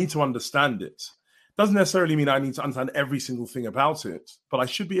 I need to understand it. Doesn't necessarily mean I need to understand every single thing about it, but I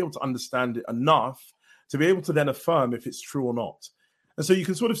should be able to understand it enough to be able to then affirm if it's true or not. And so you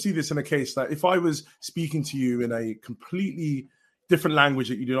can sort of see this in a case that if I was speaking to you in a completely different language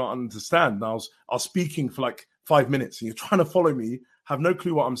that you do not understand, and I was speaking for like 5 minutes and you're trying to follow me, have no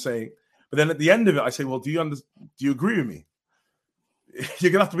clue what I'm saying, but then at the end of it, I say, well, do you agree with me?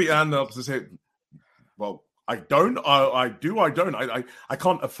 You're gonna have to be hand up to say, well, I don't, I do, I don't. I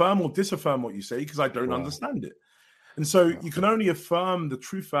can't affirm or disaffirm what you say because I don't understand it. And so you can only affirm the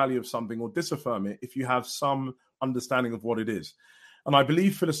truth value of something or disaffirm it if you have some understanding of what it is. And I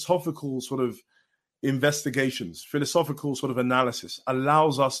believe philosophical sort of investigations, philosophical sort of analysis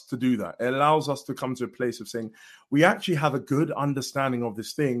allows us to do that. It allows us to come to a place of saying, we actually have a good understanding of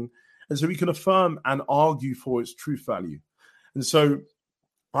this thing. And so we can affirm and argue for its truth value. And so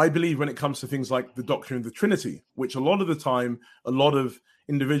I believe when it comes to things like the doctrine of the Trinity, which a lot of the time, a lot of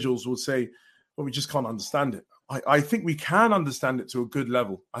individuals will say, well, we just can't understand it. I think we can understand it to a good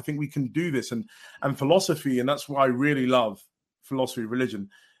level. I think we can do this. And philosophy, and that's why I really love philosophy of religion,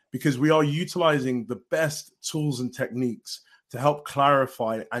 because we are utilizing the best tools and techniques to help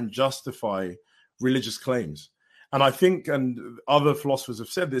clarify and justify religious claims. And I think, and other philosophers have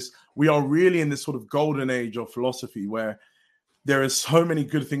said this, we are really in this sort of golden age of philosophy where there are so many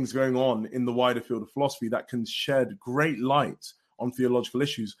good things going on in the wider field of philosophy that can shed great light on theological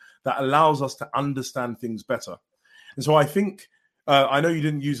issues that allows us to understand things better. And so I think, I know you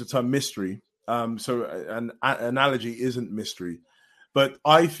didn't use the term mystery, so an analogy isn't mystery, but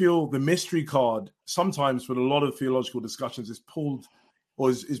I feel the mystery card sometimes with a lot of theological discussions is pulled or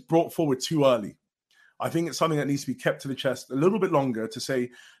is brought forward too early. I think it's something that needs to be kept to the chest a little bit longer to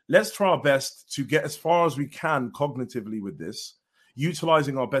say, let's try our best to get as far as we can cognitively with this,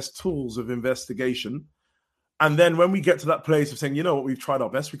 utilizing our best tools of investigation. And then when we get to that place of saying, you know what, we've tried our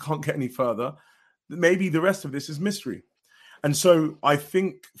best, we can't get any further, maybe the rest of this is mystery. And so I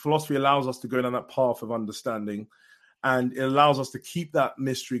think philosophy allows us to go down that path of understanding, and it allows us to keep that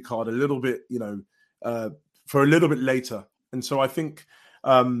mystery card a little bit, for a little bit later. And so I think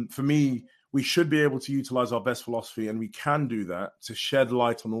for me, we should be able to utilize our best philosophy, and we can do that to shed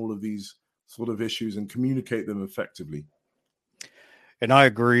light on all of these sort of issues and communicate them effectively. And I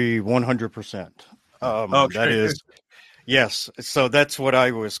agree 100%. Okay. That is, yes. So that's what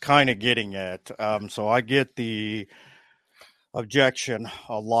I was kind of getting at. So I get the objection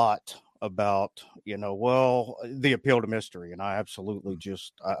a lot about, the appeal to mystery. And I absolutely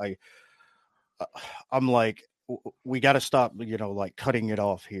I'm like, we got to stop, like cutting it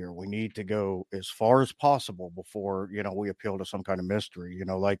off here. We need to go as far as possible before, we appeal to some kind of mystery,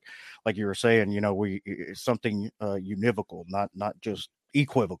 like you were saying, it's something univocal, not just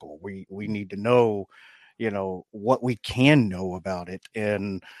equivocal. We need to know, what we can know about it.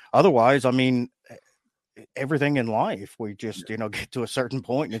 And otherwise, I mean, everything in life, we just, get to a certain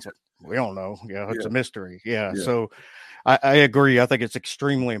point and it's like, we don't know. It's a mystery. So I agree. I think it's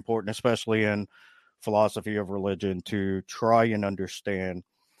extremely important, especially in philosophy of religion, to try and understand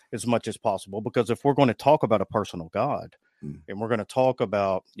as much as possible. Because if we're going to talk about a personal God and we're going to talk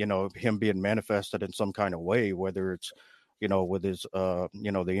about, him being manifested in some kind of way, whether it's, with his, the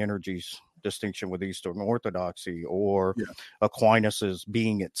energies distinction with Eastern Orthodoxy or Aquinas's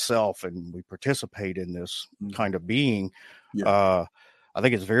being itself, and we participate in this kind of being, I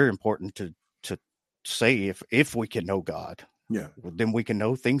think it's very important to say if we can know God, then we can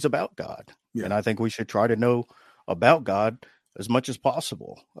know things about God. And I think we should try to know about God as much as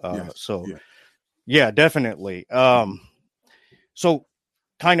possible. Definitely. So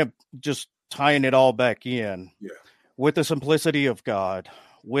kind of just tying it all back in with the simplicity of God,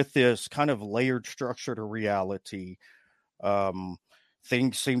 with this kind of layered structure to reality,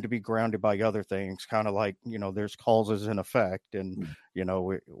 things seem to be grounded by other things, kind of like, there's causes and effect, and,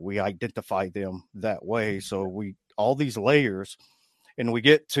 we identify them that way. So all these layers, and we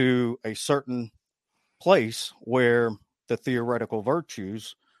get to a certain place where the theoretical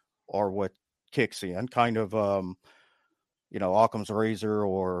virtues are what kicks in, kind of, Occam's razor,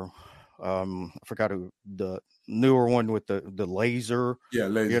 or I forgot who the newer one with the laser,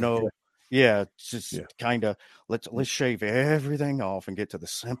 laser. It's just kind of let's shave everything off and get to the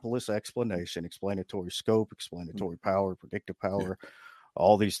simplest explanation: explanatory scope, explanatory power, predictive power,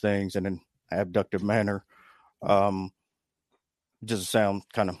 all these things in an abductive manner. Does it sound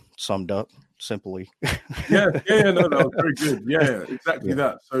kind of summed up simply? No, very good. Exactly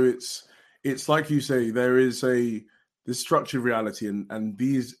that. So it's like you say, there is this structured reality, and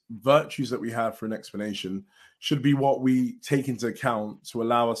these virtues that we have for an explanation should be what we take into account to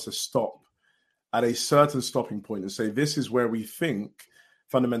allow us to stop at a certain stopping point and say, this is where we think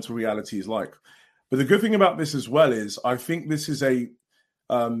fundamental reality is like. But the good thing about this as well is, I think this is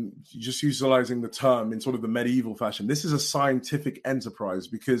just utilizing the term in sort of the medieval fashion, this is a scientific enterprise,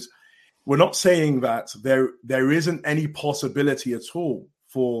 because we're not saying that there isn't any possibility at all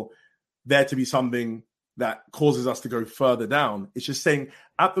for there to be something that causes us to go further down. It's just saying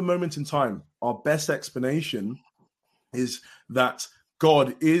at the moment in time, our best explanation is that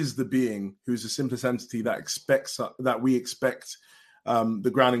God is the being who's the simplest entity that we expect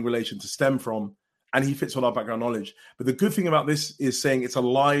the grounding relation to stem from, and he fits all our background knowledge. But the good thing about this is saying it's a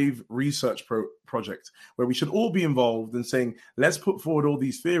live research project where we should all be involved in saying, let's put forward all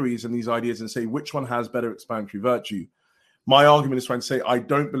these theories and these ideas and say which one has better explanatory virtue. My argument is trying to say, I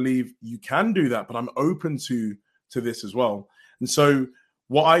don't believe you can do that, but I'm open to this as well. And so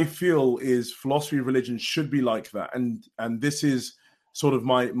what I feel is philosophy of religion should be like that. And this is sort of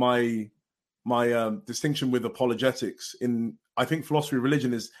my distinction with apologetics. I think philosophy of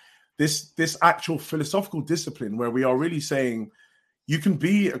religion is this actual philosophical discipline where we are really saying you can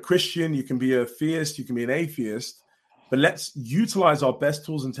be a Christian, you can be a theist, you can be an atheist, but let's utilize our best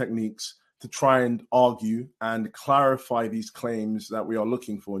tools and techniques to try and argue and clarify these claims that we are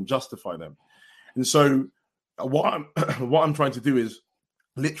looking for and justify them. And so what I'm trying to do is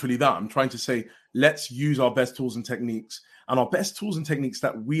literally that. I'm trying to say, let's use our best tools and techniques, and our best tools and techniques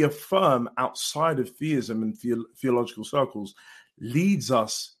that we affirm outside of theism and theological circles leads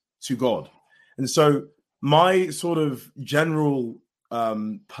us to God. And so my sort of general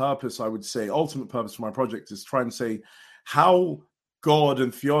purpose, I would say, ultimate purpose for my project is try and say how God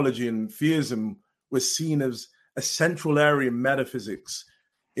and theology and theism was seen as a central area in metaphysics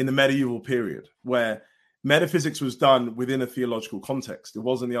in the medieval period, where metaphysics was done within a theological context. It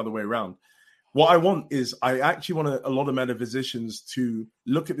wasn't the other way around. What I want is, I actually want a lot of metaphysicians to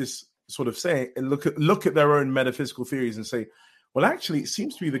look at this sort of saying and look at their own metaphysical theories and say, well, actually, it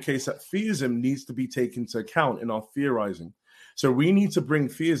seems to be the case that theism needs to be taken into account in our theorizing. So we need to bring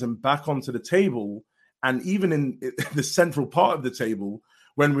theism back onto the table, and even in the central part of the table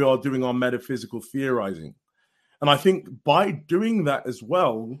when we are doing our metaphysical theorizing. And I think by doing that as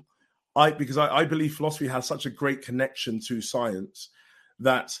well, because I believe philosophy has such a great connection to science,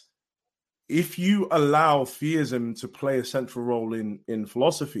 that if you allow theism to play a central role in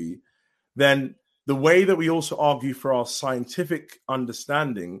philosophy, then the way that we also argue for our scientific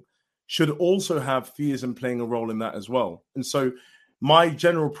understanding should also have theism playing a role in that as well. And so my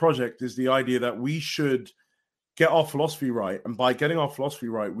general project is the idea that we should get our philosophy right. And by getting our philosophy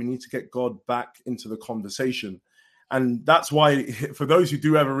right, we need to get God back into the conversation. And that's why, for those who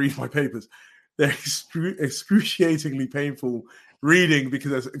do ever read my papers, they're excruciatingly painful reading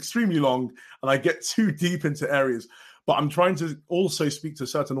because they're extremely long and I get too deep into areas. But I'm trying to also speak to a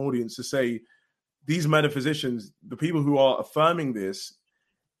certain audience to say, these metaphysicians, the people who are affirming this,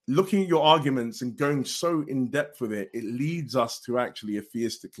 looking at your arguments and going so in depth with it, it leads us to actually a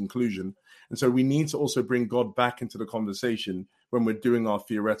theistic conclusion. And so we need to also bring God back into the conversation when we're doing our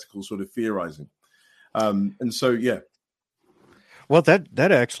theoretical sort of theorizing. And so, yeah. Well, that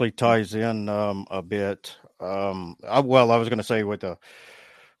actually ties in a bit. I was going to say with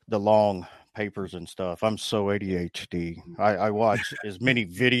the long papers and stuff. I'm so ADHD. I watch as many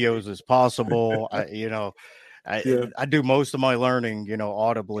videos as possible. I do most of my learning,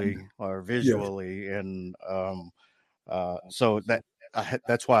 audibly or visually, and so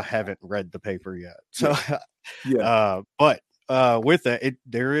that's why I haven't read the paper yet. So, but with that,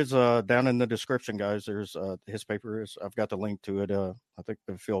 there is down in the description, guys. There's his paper is. I've got the link to it. I think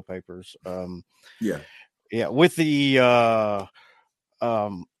the Phil papers. With the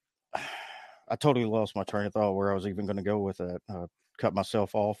I totally lost my train of thought where I was even going to go with that. Cut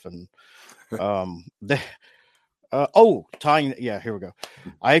myself off and tying. Yeah, here we go.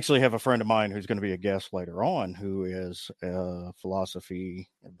 I actually have a friend of mine who's going to be a guest later on who is philosophy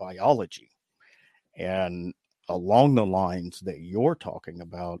and biology. And along the lines that you're talking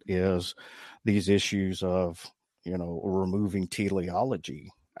about is these issues of, removing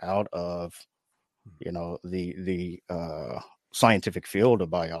teleology out of, the scientific field of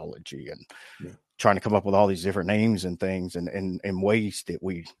biology and trying to come up with all these different names and things and ways that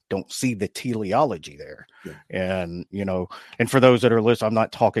we don't see the teleology there. And, and for those that are listening, I'm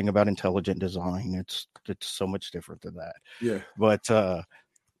not talking about intelligent design. It's so much different than that. But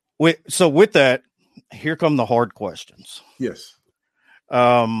with that, here come the hard questions. Yes.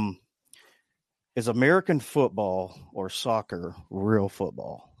 Is American football or soccer real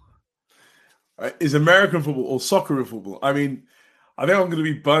football? Is American football or soccer real football? I mean, I think I'm going to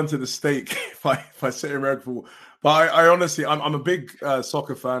be burnt at the stake if I say American football. But I honestly, I'm a big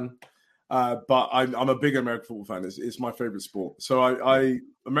soccer fan, but I'm a big American football fan. It's my favorite sport. So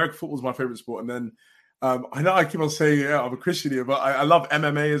American football is my favorite sport. And then I know I keep on saying I'm a Christian here, but I love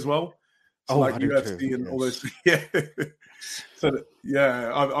MMA as well. So like UFC and all those. Yeah. So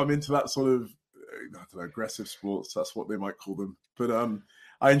I'm into that sort of aggressive sports. That's what they might call them. But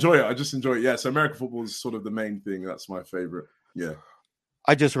I enjoy it. I just enjoy it. Yeah. So American football is sort of the main thing. That's my favorite. Yeah.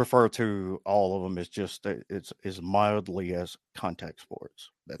 I just refer to all of them as just it's as mildly as contact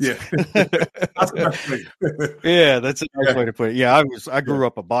sports. That's the best way. Yeah, that's a nice way to put it. Yeah, I grew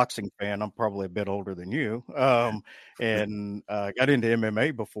up a boxing fan. I'm probably a bit older than you. And got into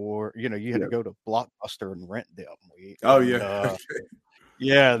MMA before. You had to go to Blockbuster and rent them.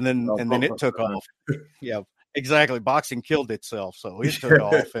 And then it took off. Yeah, exactly. Boxing killed itself, so it took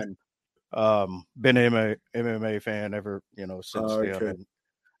off and. Been an MMA fan ever, since then.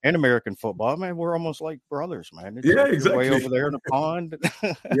 And American football, man, we're almost like brothers, man. It's exactly. Way over there in the pond.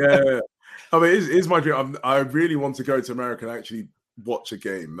 I mean, it's my dream. I really want to go to America and actually watch a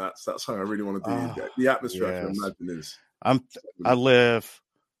game. That's something I really want to do. The atmosphere, I can imagine is. I live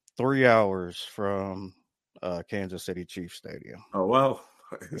 3 hours from Kansas City Chiefs Stadium. Oh wow!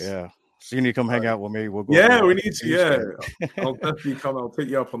 Yeah. So you need to come hang out with me. We'll go. We need to. Yeah, I'll definitely come. I'll take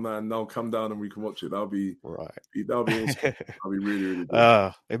you up on that, and I'll come down and we can watch it. That'll be right. That'll be awesome. That'll be really, really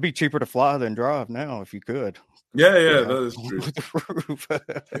good. It'd be cheaper to fly than drive now if you could. Yeah, that is true. With the roof.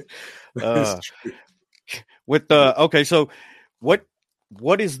 That is true. With the so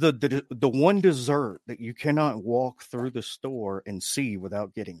what is the one dessert that you cannot walk through the store and see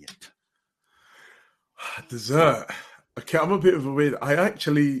without getting it? Dessert. Okay, I'm a bit of a weird. I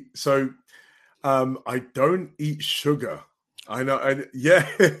don't eat sugar. I know.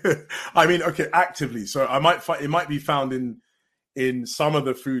 I mean, okay, actively. So it might be found in some of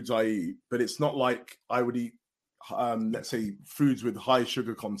the foods I eat, but it's not like I would eat, let's say, foods with high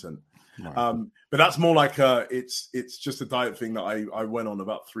sugar content. Right. But that's more like it's just a diet thing that I went on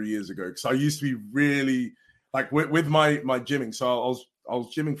about 3 years ago because I used to be really like with my gymming. So I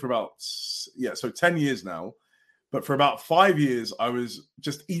was gymming for about 10 years now. But for about 5 years, I was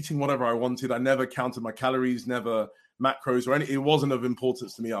just eating whatever I wanted. I never counted my calories, never macros or anything. It wasn't of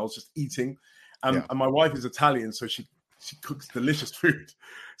importance to me. I was just eating. And my wife is Italian, so she cooks delicious food.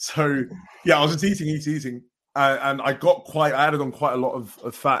 So, I was just eating. And I added on quite a lot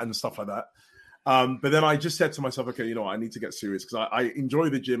of fat and stuff like that. But then I just said to myself, okay, I need to get serious because I enjoy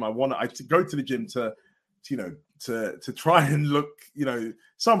the gym. I go to the gym to try and look,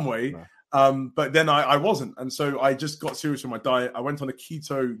 some way. But then I wasn't. And so I just got serious with my diet. I went on a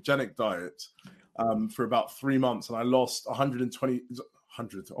ketogenic diet for about 3 months, and I lost 120.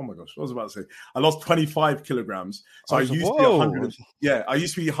 Oh my gosh, what was I about to say? I lost 25 kilograms. So I used to be 100. Yeah, I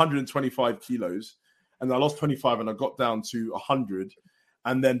used to be 125 kilos, and I lost 25, and I got down to 100.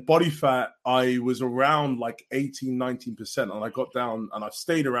 And then body fat, I was around like 18, 19%, and I got down, and I've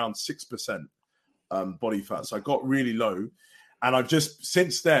stayed around 6% body fat. So I got really low. And I've just,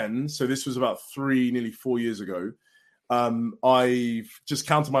 since then, so this was about nearly 4 years ago, I've just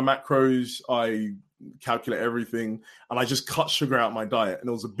counted my macros, I calculate everything, and I just cut sugar out of my diet. And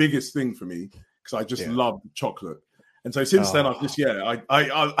it was the biggest thing for me because I just loved chocolate. And so since then, I've just,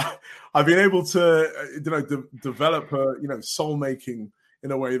 I've been able to, develop a, soul making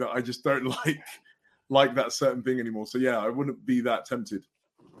in a way that I just don't like that certain thing anymore. So yeah, I wouldn't be that tempted.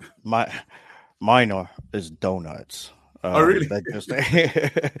 Mine is donuts. Oh, really?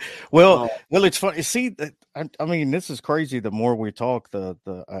 Well, it's funny. See, I mean, this is crazy. The more we talk,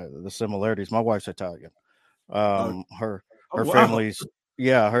 the similarities. My wife's Italian. Her family's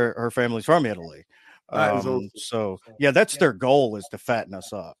her family's from Italy. Awesome. So yeah, that's their goal, is to fatten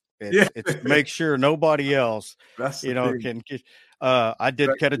us up. It's make sure nobody else, can get. I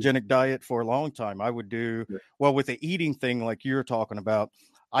did ketogenic diet for a long time. I would do well with the eating thing, like you're talking about.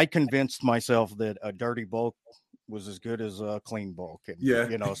 I convinced myself that a dirty bulk was as good as a clean bulk.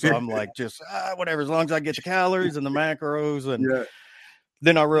 And, so I'm like, just whatever, as long as I get the calories and the macros. And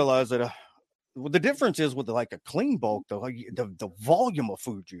then I realized that the difference is with like a clean bulk, though, the volume of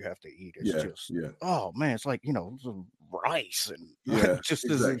food you have to eat is oh man, it's like, rice and just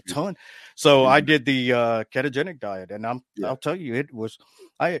a ton. So I did the ketogenic diet, and I'll tell you,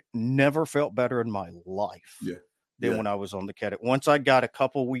 I never felt better in my life. Than when I was on the keto. Once I got a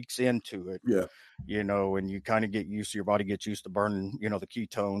couple weeks into it, and you kind of get used to, your body gets used to burning, the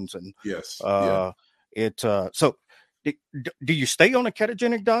ketones, and so do you stay on a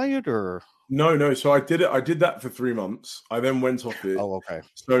ketogenic diet or? No. So I did that for 3 months. I then went off it. Oh, okay.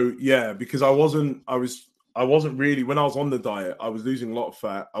 So because I wasn't really, when I was on the diet, I was losing a lot of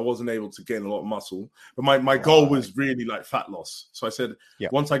fat. I wasn't able to gain a lot of muscle, but my goal was really like fat loss. So I said,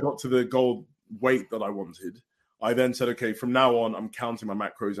 once I got to the goal weight that I wanted, I then said, okay, from now on, I'm counting my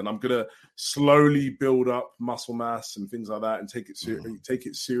macros, and I'm going to slowly build up muscle mass and things like that, and take it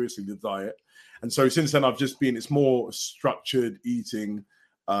seriously, the diet. And so since then, it's more structured eating,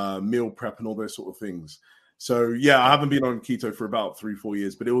 meal prep, and all those sort of things. So I haven't been on keto for about 3-4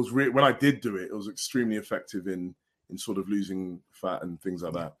 years, but it was when I did do it, it was extremely effective in sort of losing fat and things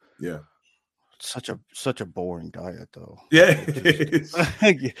like that. Yeah. Such a boring diet, though. Yeah,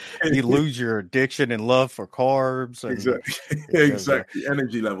 you lose your addiction and love for carbs. And exactly.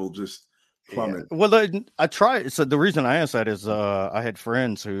 Energy level just plummet. Yeah. Well, I tried. So the reason I asked that is I had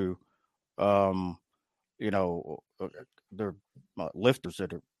friends who, they're lifters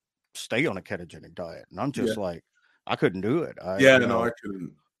that stay on a ketogenic diet, and I'm just like, I couldn't do it. I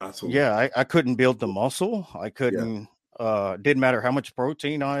couldn't at all. Yeah, I couldn't build the muscle. I couldn't. Didn't matter how much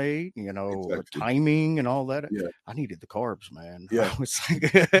protein I ate, timing and all that. I needed the carbs, man. Yeah.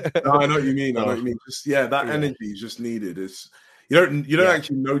 No, I know what you mean. Just that energy is just needed. It's you don't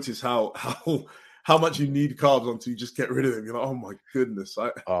actually notice how much you need carbs until you just get rid of them. You're like, oh my goodness.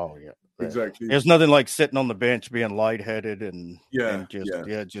 Exactly. There's nothing like sitting on the bench being lightheaded and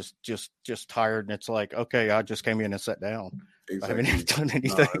just tired. And it's like, okay, I just came in and sat down. Exactly. I haven't even done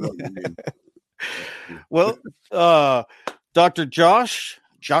anything. No, I know what you mean. Well, Dr.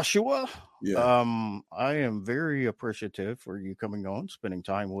 Joshua, I am very appreciative for you coming on, spending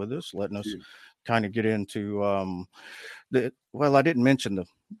time with us, letting us kind of get into I didn't mention the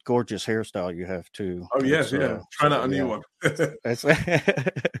gorgeous hairstyle you have too. Oh yes, trying out a new one.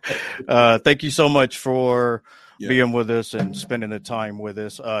 Thank you so much for being with us and spending the time with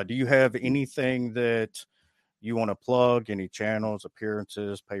us. Do you have anything that you want to plug, any channels,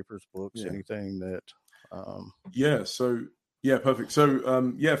 appearances, papers, books, anything that perfect.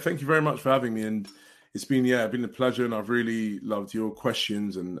 So thank you very much for having me, and it's been a pleasure, and I've really loved your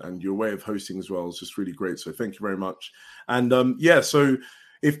questions and your way of hosting as well. It's just really great. So thank you very much. And so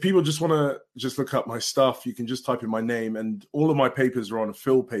if people just want to just look up my stuff, you can just type in my name, and all of my papers are on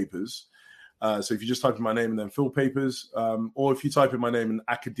Phil Papers. So if you just type in my name and then Phil Papers, or if you type in my name in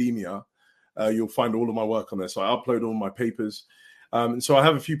academia, you'll find all of my work on there. So I upload all my papers. And so I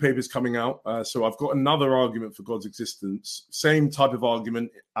have a few papers coming out. So I've got another argument for God's existence, same type of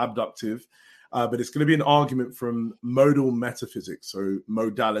argument, abductive, but it's going to be an argument from modal metaphysics, so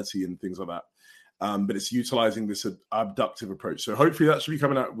modality and things like that. But it's utilizing this abductive approach. So hopefully that should be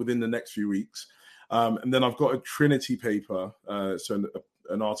coming out within the next few weeks. And then I've got a Trinity paper, so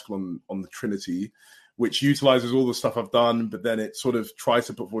an article on the Trinity, which utilizes all the stuff I've done, but then it sort of tries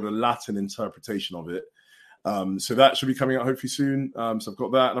to put forward a Latin interpretation of it. So that should be coming out hopefully soon. So I've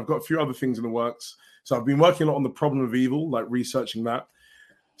got that, and I've got a few other things in the works. So I've been working a lot on the problem of evil, like researching that.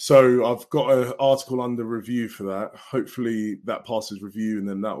 So I've got an article under review for that. Hopefully that passes review, and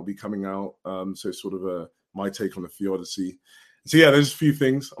then that will be coming out. So it's sort of my take on the theodicy. So yeah, there's a few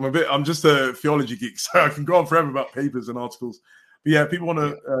things. I'm just a theology geek, so I can go on forever about papers and articles. But yeah, people want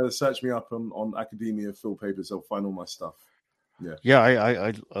to search me up on Academia, Phil Papers, they'll find all my stuff. Yeah,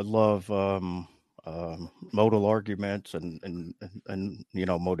 I love modal arguments and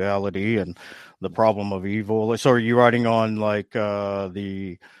modality and the problem of evil. So are you writing on like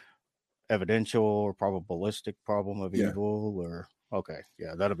the evidential or probabilistic problem of evil, or okay,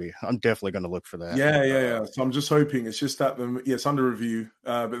 yeah, I'm definitely going to look for that. Yeah. So I'm just hoping it's just that it's under review,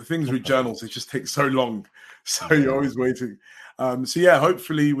 but the things with journals, it just takes so long, so you're always waiting. So yeah,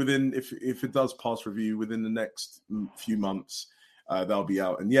 hopefully within, if it does pass review within the next few months, that'll be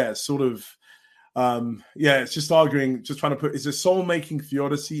out. And yeah, it's sort of it's just arguing, just trying to it's a soul-making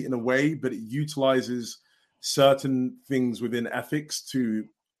theodicy in a way, but it utilizes certain things within ethics to,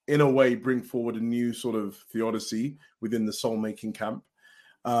 in a way, bring forward a new sort of theodicy within the soul-making camp.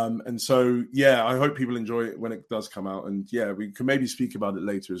 And so, yeah, I hope people enjoy it when it does come out. And yeah, we can maybe speak about it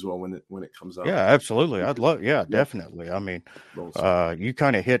later as well when it comes out. Yeah, absolutely. I'd love, definitely. I mean, you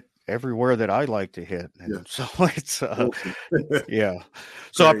kind of hit everywhere that I like to hit. And so it's, awesome. Yeah.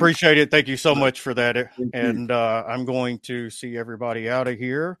 So I appreciate it. Thank you so much for that. And I'm going to see everybody out of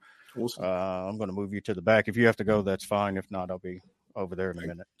here. Awesome. I'm going to move you to the back. If you have to go, that's fine. If not, I'll be over there in a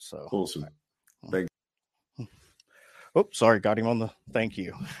minute. So awesome. Thank you. Oh, sorry, got him on the thank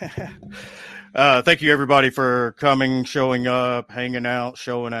you. Thank you everybody for coming, showing up, hanging out,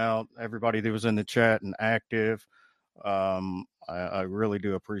 showing out, everybody that was in the chat and active. I really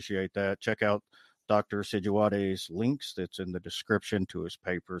do appreciate that. Check out Dr. Sidiwade's links that's in the description to his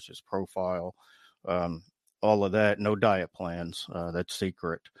papers, his profile, all of that. No diet plans, that's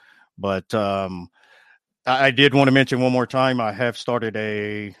secret. But I did want to mention one more time, I have started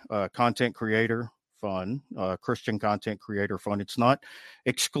a content creator fund, Christian content creator fund. It's not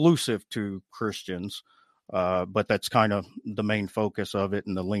exclusive to Christians, but that's kind of the main focus of it.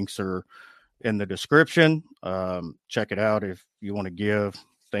 And the links are in the description. Check it out if you want to give.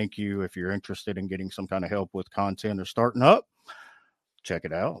 Thank you. If you're interested in getting some kind of help with content or starting up, check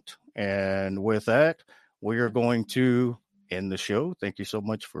it out. And with that, we are going to end the show. Thank you so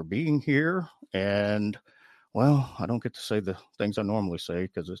much for being here. And well, I don't get to say the things I normally say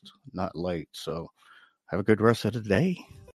because it's not late. So have a good rest of the day.